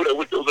you was over there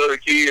with those other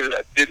kids.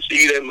 I didn't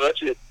see you that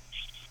much. And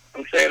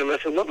I'm saying to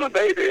myself, "Where my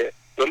baby at?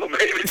 Where my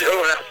baby doing?"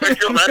 I said,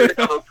 "Come out here,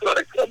 come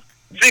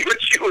see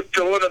what you was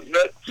doing.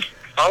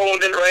 Home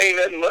didn't rain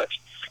that much.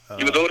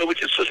 You was over there with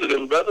your sisters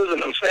and brothers."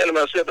 And I'm saying to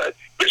myself,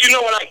 "But you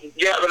know what I can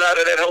gather out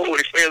of that whole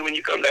experience when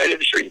you come down here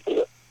to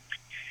Shreveport?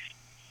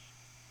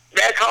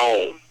 Back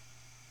home,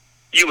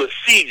 you was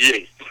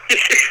CJ."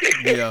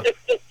 Yeah.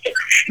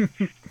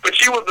 But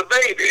you was the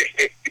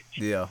baby.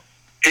 Yeah.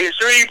 In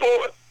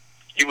Shreveport,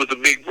 you was a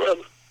big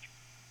brother.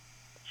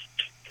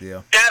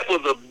 Yeah. That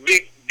was a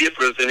big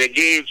difference, and it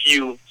gave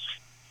you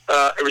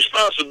a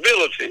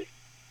responsibility.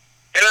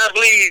 And I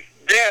believe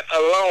that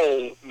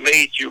alone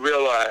made you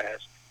realize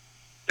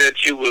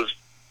that you was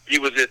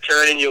just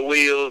turning your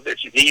wheels,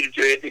 that you needed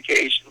your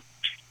education.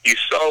 You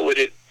saw what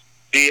it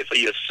did for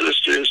your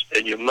sisters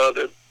and your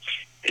mother,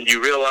 and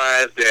you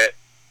realized that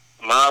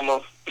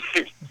Mama,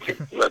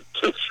 my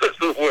two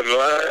sisters were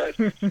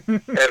lying.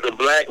 As a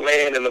black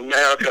man in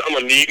America, I'm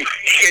going to need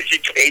my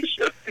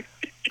education.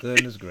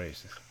 Goodness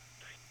gracious.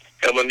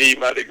 I'm going to need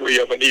my degree.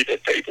 I'm going to need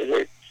that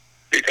paperwork.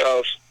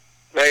 Because,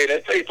 man,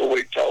 that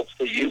paperwork talks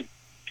for you.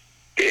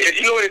 And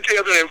you know what it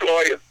tells an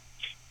employer?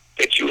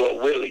 That you are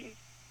willing.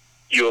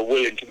 You're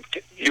willing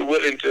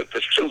to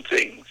pursue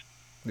things.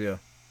 Yeah.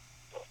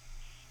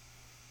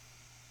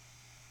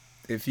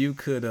 If you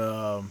could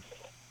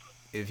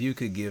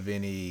give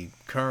any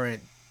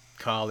current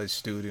college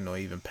student or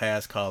even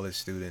past college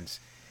students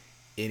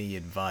any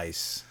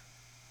advice,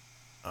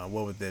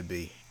 what would that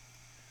be?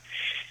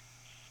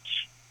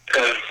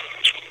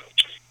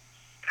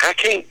 I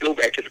can't go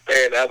back to the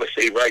past. I would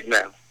say right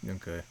now.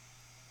 Okay.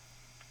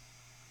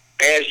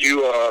 As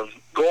you are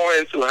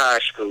going through high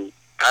school,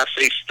 I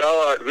say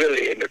start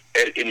really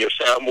in your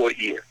sophomore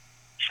year,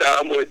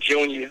 sophomore,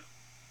 junior,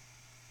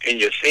 in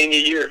your senior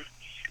year.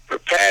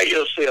 Prepare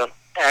yourself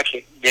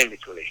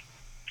academically.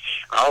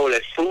 All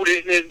that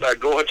foolishness by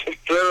going to the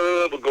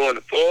club or going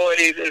to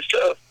parties and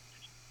stuff,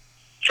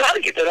 try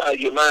to get that out of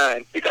your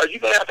mind, because you're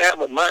going to have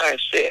a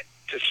mindset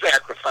to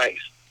sacrifice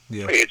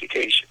for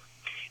education.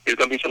 There's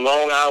going to be some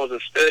long hours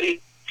of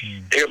study.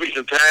 There'll be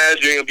some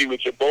times you're going to be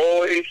with your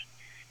boys.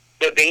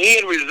 But the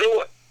end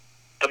result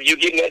of you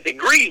getting that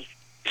degree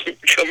can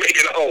make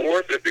it all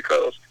worth it,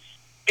 because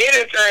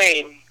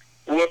anything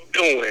worth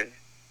doing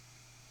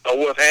or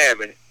worth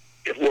having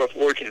is worth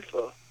working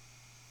for.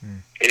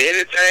 And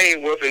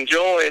anything worth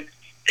enjoying,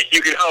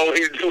 you can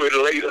always do it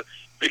later.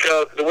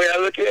 Because the way I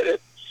look at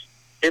it,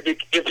 if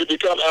it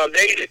becomes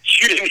outdated,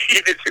 you didn't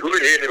need to do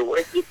it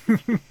anyway.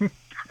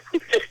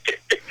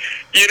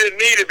 You didn't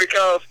need it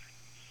because,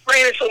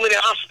 man, there's so many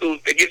obstacles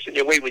that gets in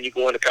your way when you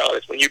go into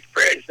college, when you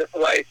prepare yourself for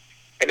life.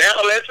 And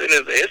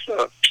adolescence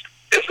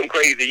it's some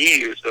crazy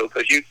years, though,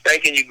 because you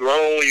thinking you're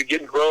grown, you're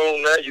getting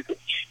grown now,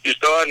 you're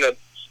starting to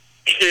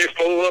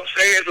pull up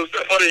saying some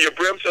stuff under your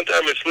breath,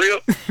 sometimes it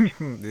slip.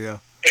 Yeah.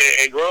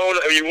 And grown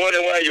up, you wonder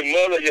why your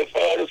mother, your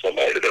father,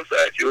 somebody that's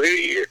upside your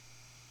head,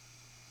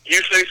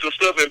 you say some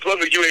stuff in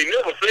public you ain't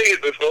never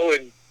said before,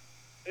 and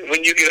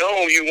when you get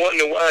home, you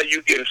wonder why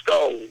you getting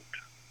scolded.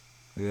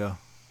 Yeah.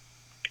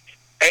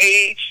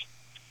 Age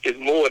is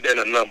more than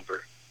a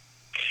number.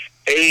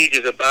 Age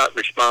is about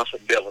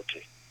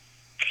responsibility.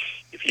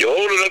 If you're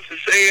old enough to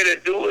say it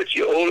and do it,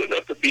 you're old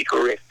enough to be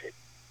corrected.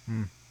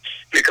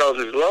 Because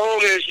as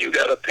long as you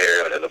got a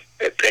parent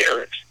and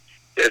parents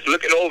that's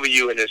looking over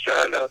you and is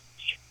trying to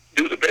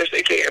do the best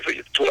they can for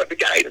you, toward the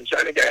guidance,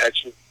 trying to guide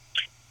you,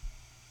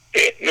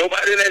 and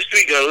nobody in that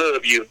street gonna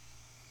love you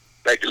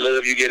like the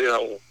love you get at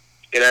home.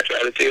 And I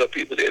try to tell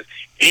people this: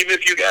 even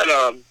if you got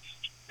a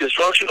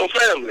dysfunctional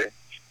family,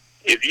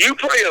 if you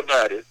pray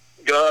about it,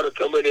 God will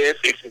come in there and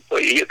fix it for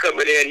you. He'll come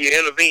in there and he'll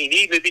intervene,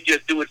 even if he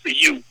just do it for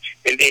you,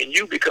 and then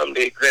you become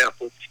the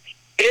example.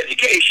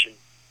 Education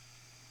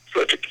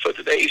for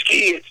today's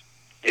kids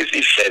is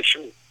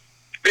essential,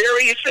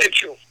 very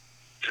essential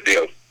to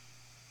them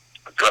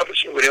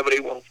accomplishing whatever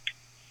they want.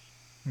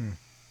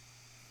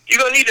 You're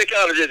going to need that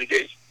college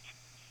education.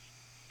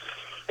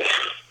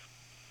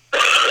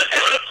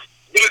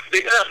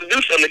 They're going to have to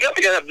do something. The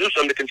government going to have to do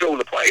something to control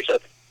the price of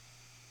it.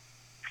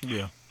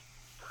 Yeah.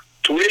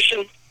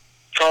 Tuition,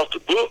 cost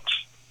of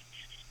books,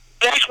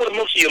 that's where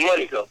most of your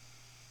money goes.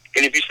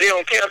 And if you stay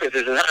on campus,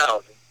 it's in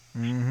housing.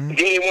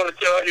 Then you want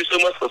to charge you so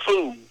much for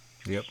food.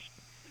 Yep.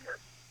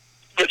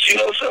 But you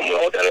know something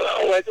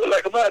I don't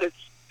like about it?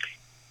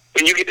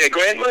 When you get that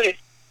grant money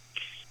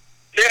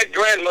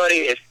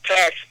is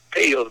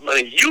taxpayers'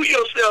 money. You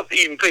yourself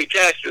even pay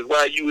taxes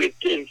while you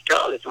in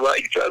college, while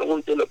you try to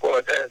work in a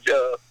part-time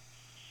job.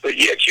 But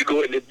yet you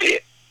go into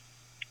debt.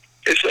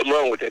 There's something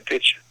wrong with that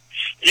picture.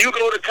 You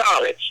go to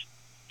college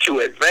to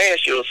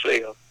advance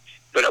yourself,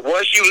 but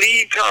once you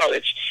leave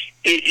college,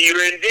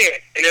 you're in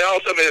debt. And then all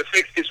of a sudden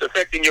it's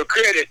affecting your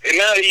credit, and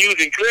now you're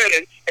using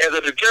credit as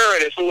a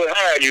deterrent as to whether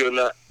hire you or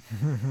not.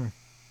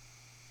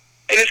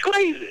 And it's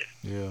crazy.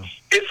 Yeah.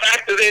 It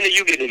factors in that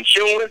you get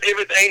insurance,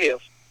 everything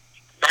else.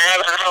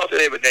 Buying a house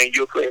and everything,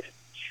 your credit.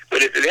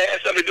 But if it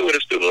has something to do with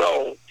a student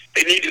loan,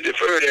 They need to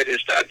defer that and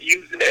start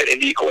using that in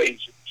the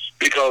equation.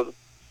 Because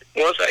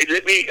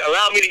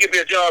allow me to give me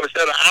a job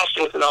instead of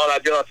outsourcing all our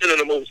jobs, sending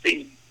them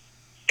overseas,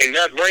 and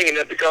not bringing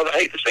them, because I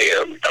hate to say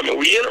it, I'm going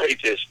to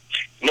reiterate this.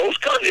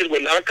 Most companies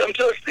will not come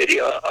to a city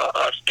or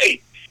a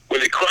state where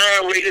the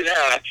crime rate is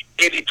high,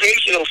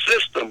 educational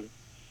system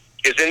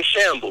is in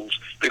shambles,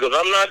 because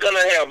I'm not going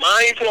to have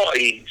my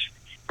employees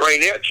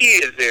bring their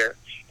kids there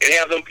and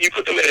have them, you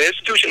put them in an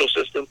institutional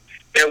system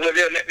and where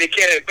they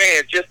can't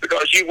advance just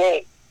because you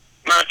want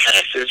my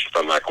taxes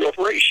from my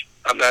corporation.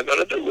 I'm not going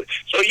to do it.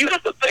 So you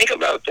have to think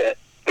about that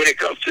when it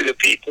comes to the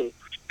people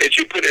that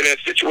you put in that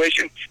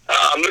situation.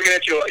 I'm looking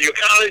at your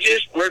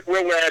colleges. Where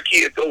will our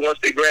kids go once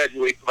they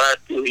graduate from high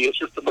school in your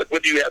system?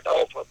 What do you have to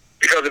offer?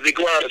 Because if they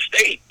go out of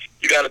state,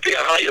 you got to pay a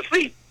higher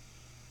fee.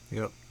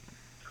 Yep.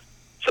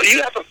 So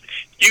you have to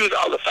use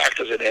all the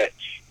factors in that.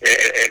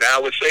 And I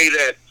would say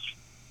that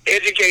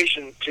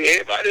education to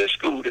anybody in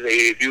school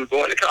today, if you're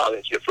going to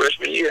college, your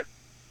freshman year,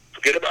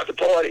 forget about the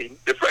party.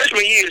 The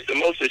freshman year is the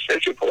most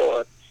essential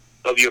part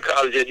of your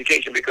college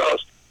education,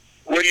 because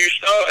where you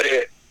start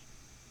at,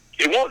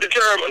 it won't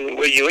determine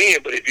where you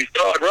end, but if you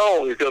start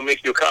wrong, it's going to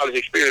make your college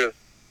experience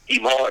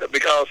even harder.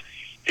 Because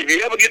if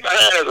you ever get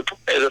behind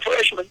as a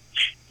freshman,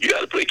 you got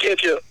to play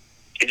catch up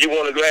if you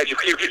want to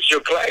graduate with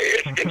your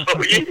class in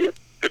 4 years.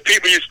 The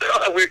people you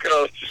start with,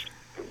 because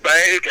man,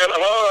 it's kind of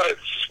hard.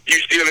 You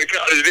still in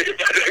college,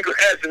 everybody that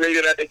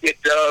graduated out to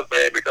get jobs,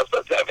 man, because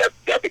sometimes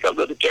that becomes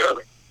a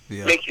deterrent.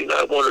 Yeah. Makes you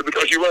not want to,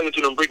 because you run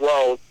into them brick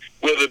walls,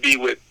 whether it be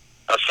with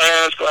a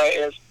science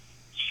class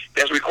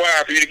that's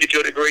required for you to get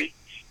your degree.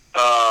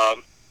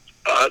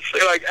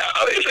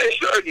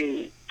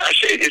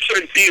 It's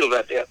certain fields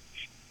out there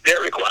that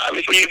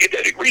requirements for you to get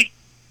that degree.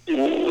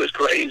 Ooh, it's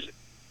crazy.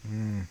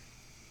 Mm.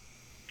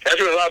 That's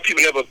why a lot of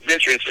people never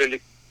venture in certain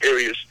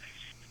areas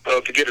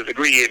to get a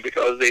degree in,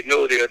 because they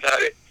know they're not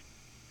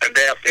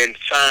adapt in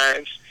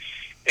science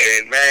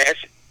and math,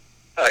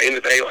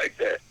 anything like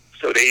that.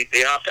 So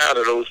they opt out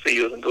of those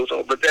fields and goes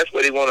on. But that's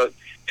what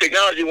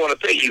technology want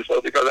to pay you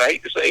for, because I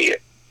hate to say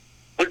it.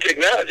 With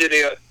technology,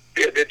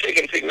 they're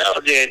taking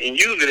technology and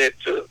using it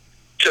to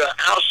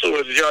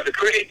outsource the job, to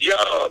create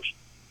jobs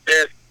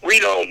that we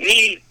don't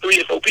need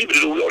 3 or 4 people to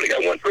do. We only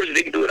got one person,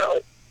 they can do it all.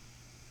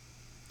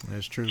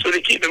 That's true. So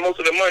they're keeping most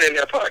of the money in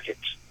their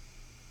pockets.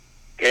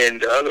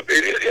 And there's a lot of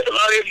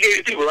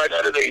educated people right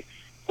now today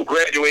who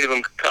graduated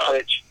from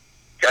college,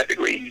 got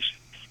degrees,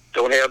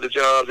 don't have the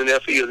jobs in their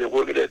field. They're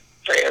working at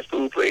fast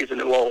food places in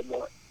the Walmart.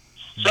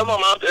 Mm-hmm. Some of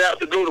them opted out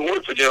to go to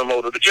work for General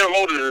Motors. The General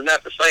Motors is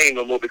not the same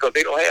no more, because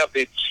they don't have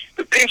the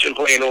pension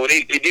plan over.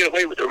 They did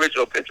away with the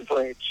original pension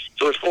plan.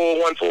 So it's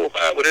 401,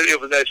 405, whatever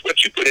it is. That's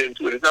what you put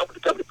into it. It's not what the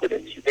company put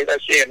into you. They're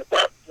not sharing the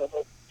profit no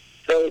more.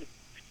 So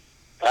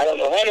I don't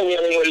know how they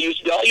really want to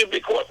use it. All your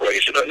big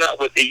corporations are not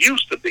what they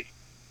used to be.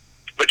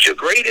 But your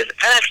greatest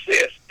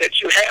access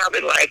that you have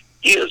in life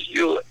is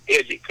your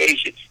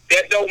education.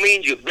 That don't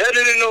mean you're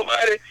better than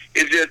nobody.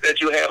 It's just that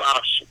you have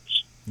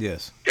options.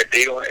 Yes. That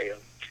they don't have.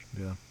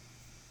 Yeah.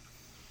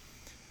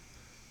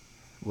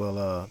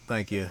 Well,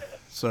 thank you,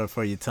 sir,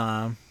 for your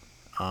time.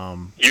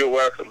 You're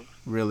welcome.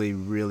 Really,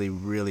 really,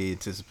 really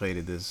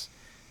anticipated this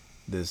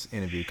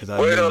interview, because I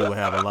knew you would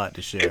have a lot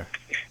to share.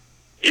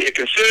 Yeah,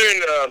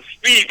 considering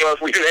speed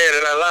bumps we've had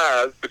in our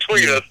lives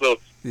between us, so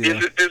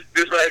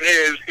this right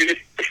here is.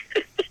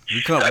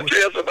 I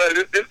tell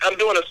somebody, I'm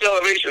doing a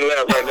celebration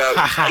lap right now.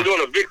 I'm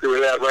doing a victory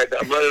lap right now.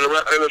 I'm running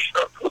around in a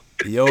circle.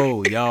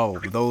 Yo,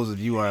 for those of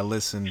you who are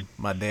listening,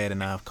 my dad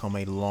and I have come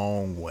a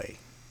long way.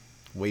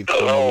 We've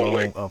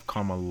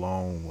come a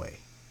long way,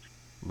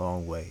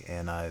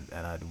 and I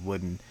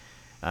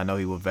know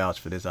he would vouch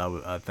for this.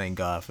 I thank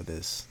God for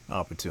this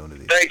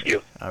opportunity. Thank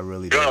you. I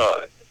really do.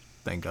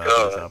 Thank God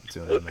for this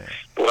opportunity, man.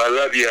 Well, I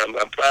love you.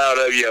 I'm proud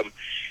of you.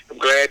 I'm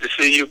glad to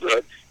see you,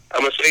 but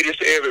I'm gonna say this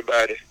to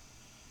everybody.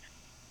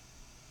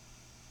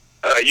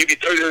 You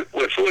get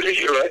 40 this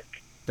year, right?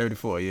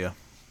 34, yeah.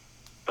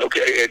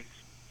 Okay, and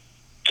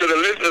to the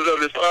listeners of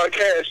this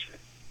podcast,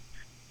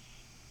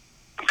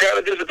 I'm kind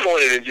of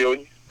disappointed in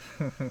Junior.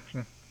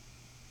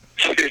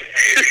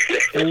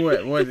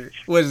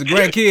 What is the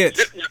grandkids?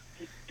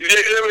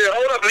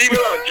 Hold up, leave it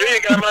alone.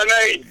 Junior got my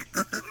name.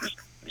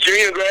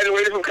 Junior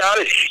graduated from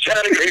college.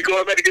 He's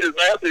going back to get his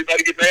master's. He's about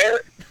to get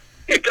married.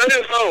 He's 30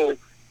 years old.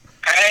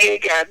 I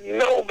ain't got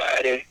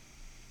nobody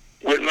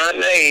with my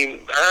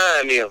name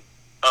behind him.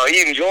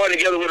 He can join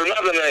together with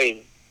another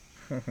name.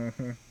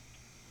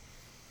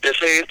 That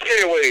says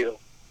Terry Well.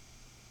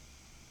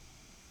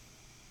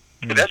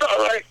 But that's all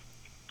right.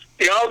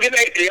 They all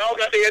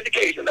got their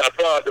education. I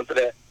applaud them for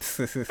that.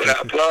 But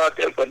I applaud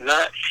them for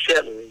not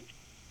settling.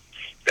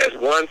 That's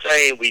one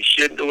thing we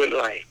shouldn't do in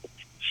life.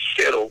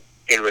 Settle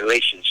in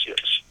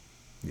relationships.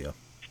 Yeah.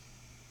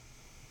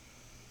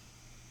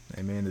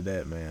 Amen to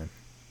that, man.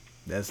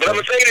 But I'm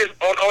going to say this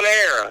on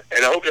air,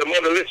 and I hope your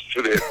mother listens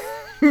to this.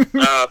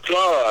 I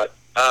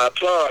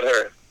applaud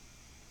her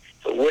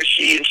for what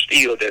she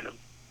instilled in him.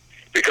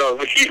 Because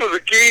when he was a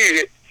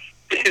kid,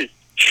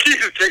 she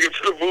used to take him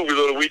to the movies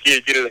on the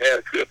weekend, get his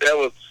hair cut. That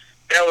was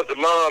the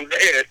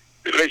mom-dad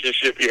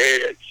relationship he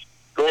had.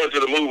 going to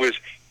the movies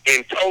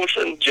in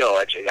Towson,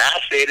 Georgia. I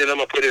said it, I'm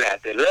going to put it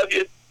out there. Love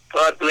you.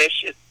 God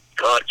bless you.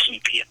 God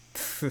keep you.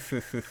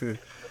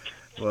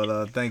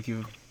 Well, thank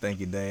you,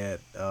 Dad.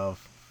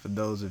 For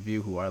those of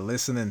you who are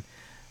listening,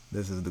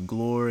 this is The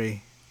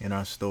Glory in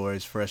Our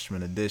Stories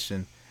Freshman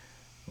Edition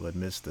with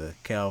Mr.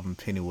 Calvin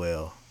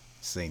Pennywell,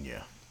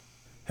 Sr.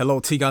 Hello,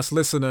 TGOS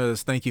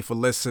listeners. Thank you for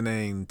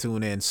listening.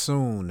 Tune in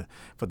soon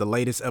for the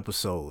latest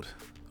episode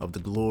of The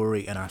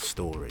Glory in Our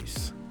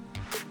Stories.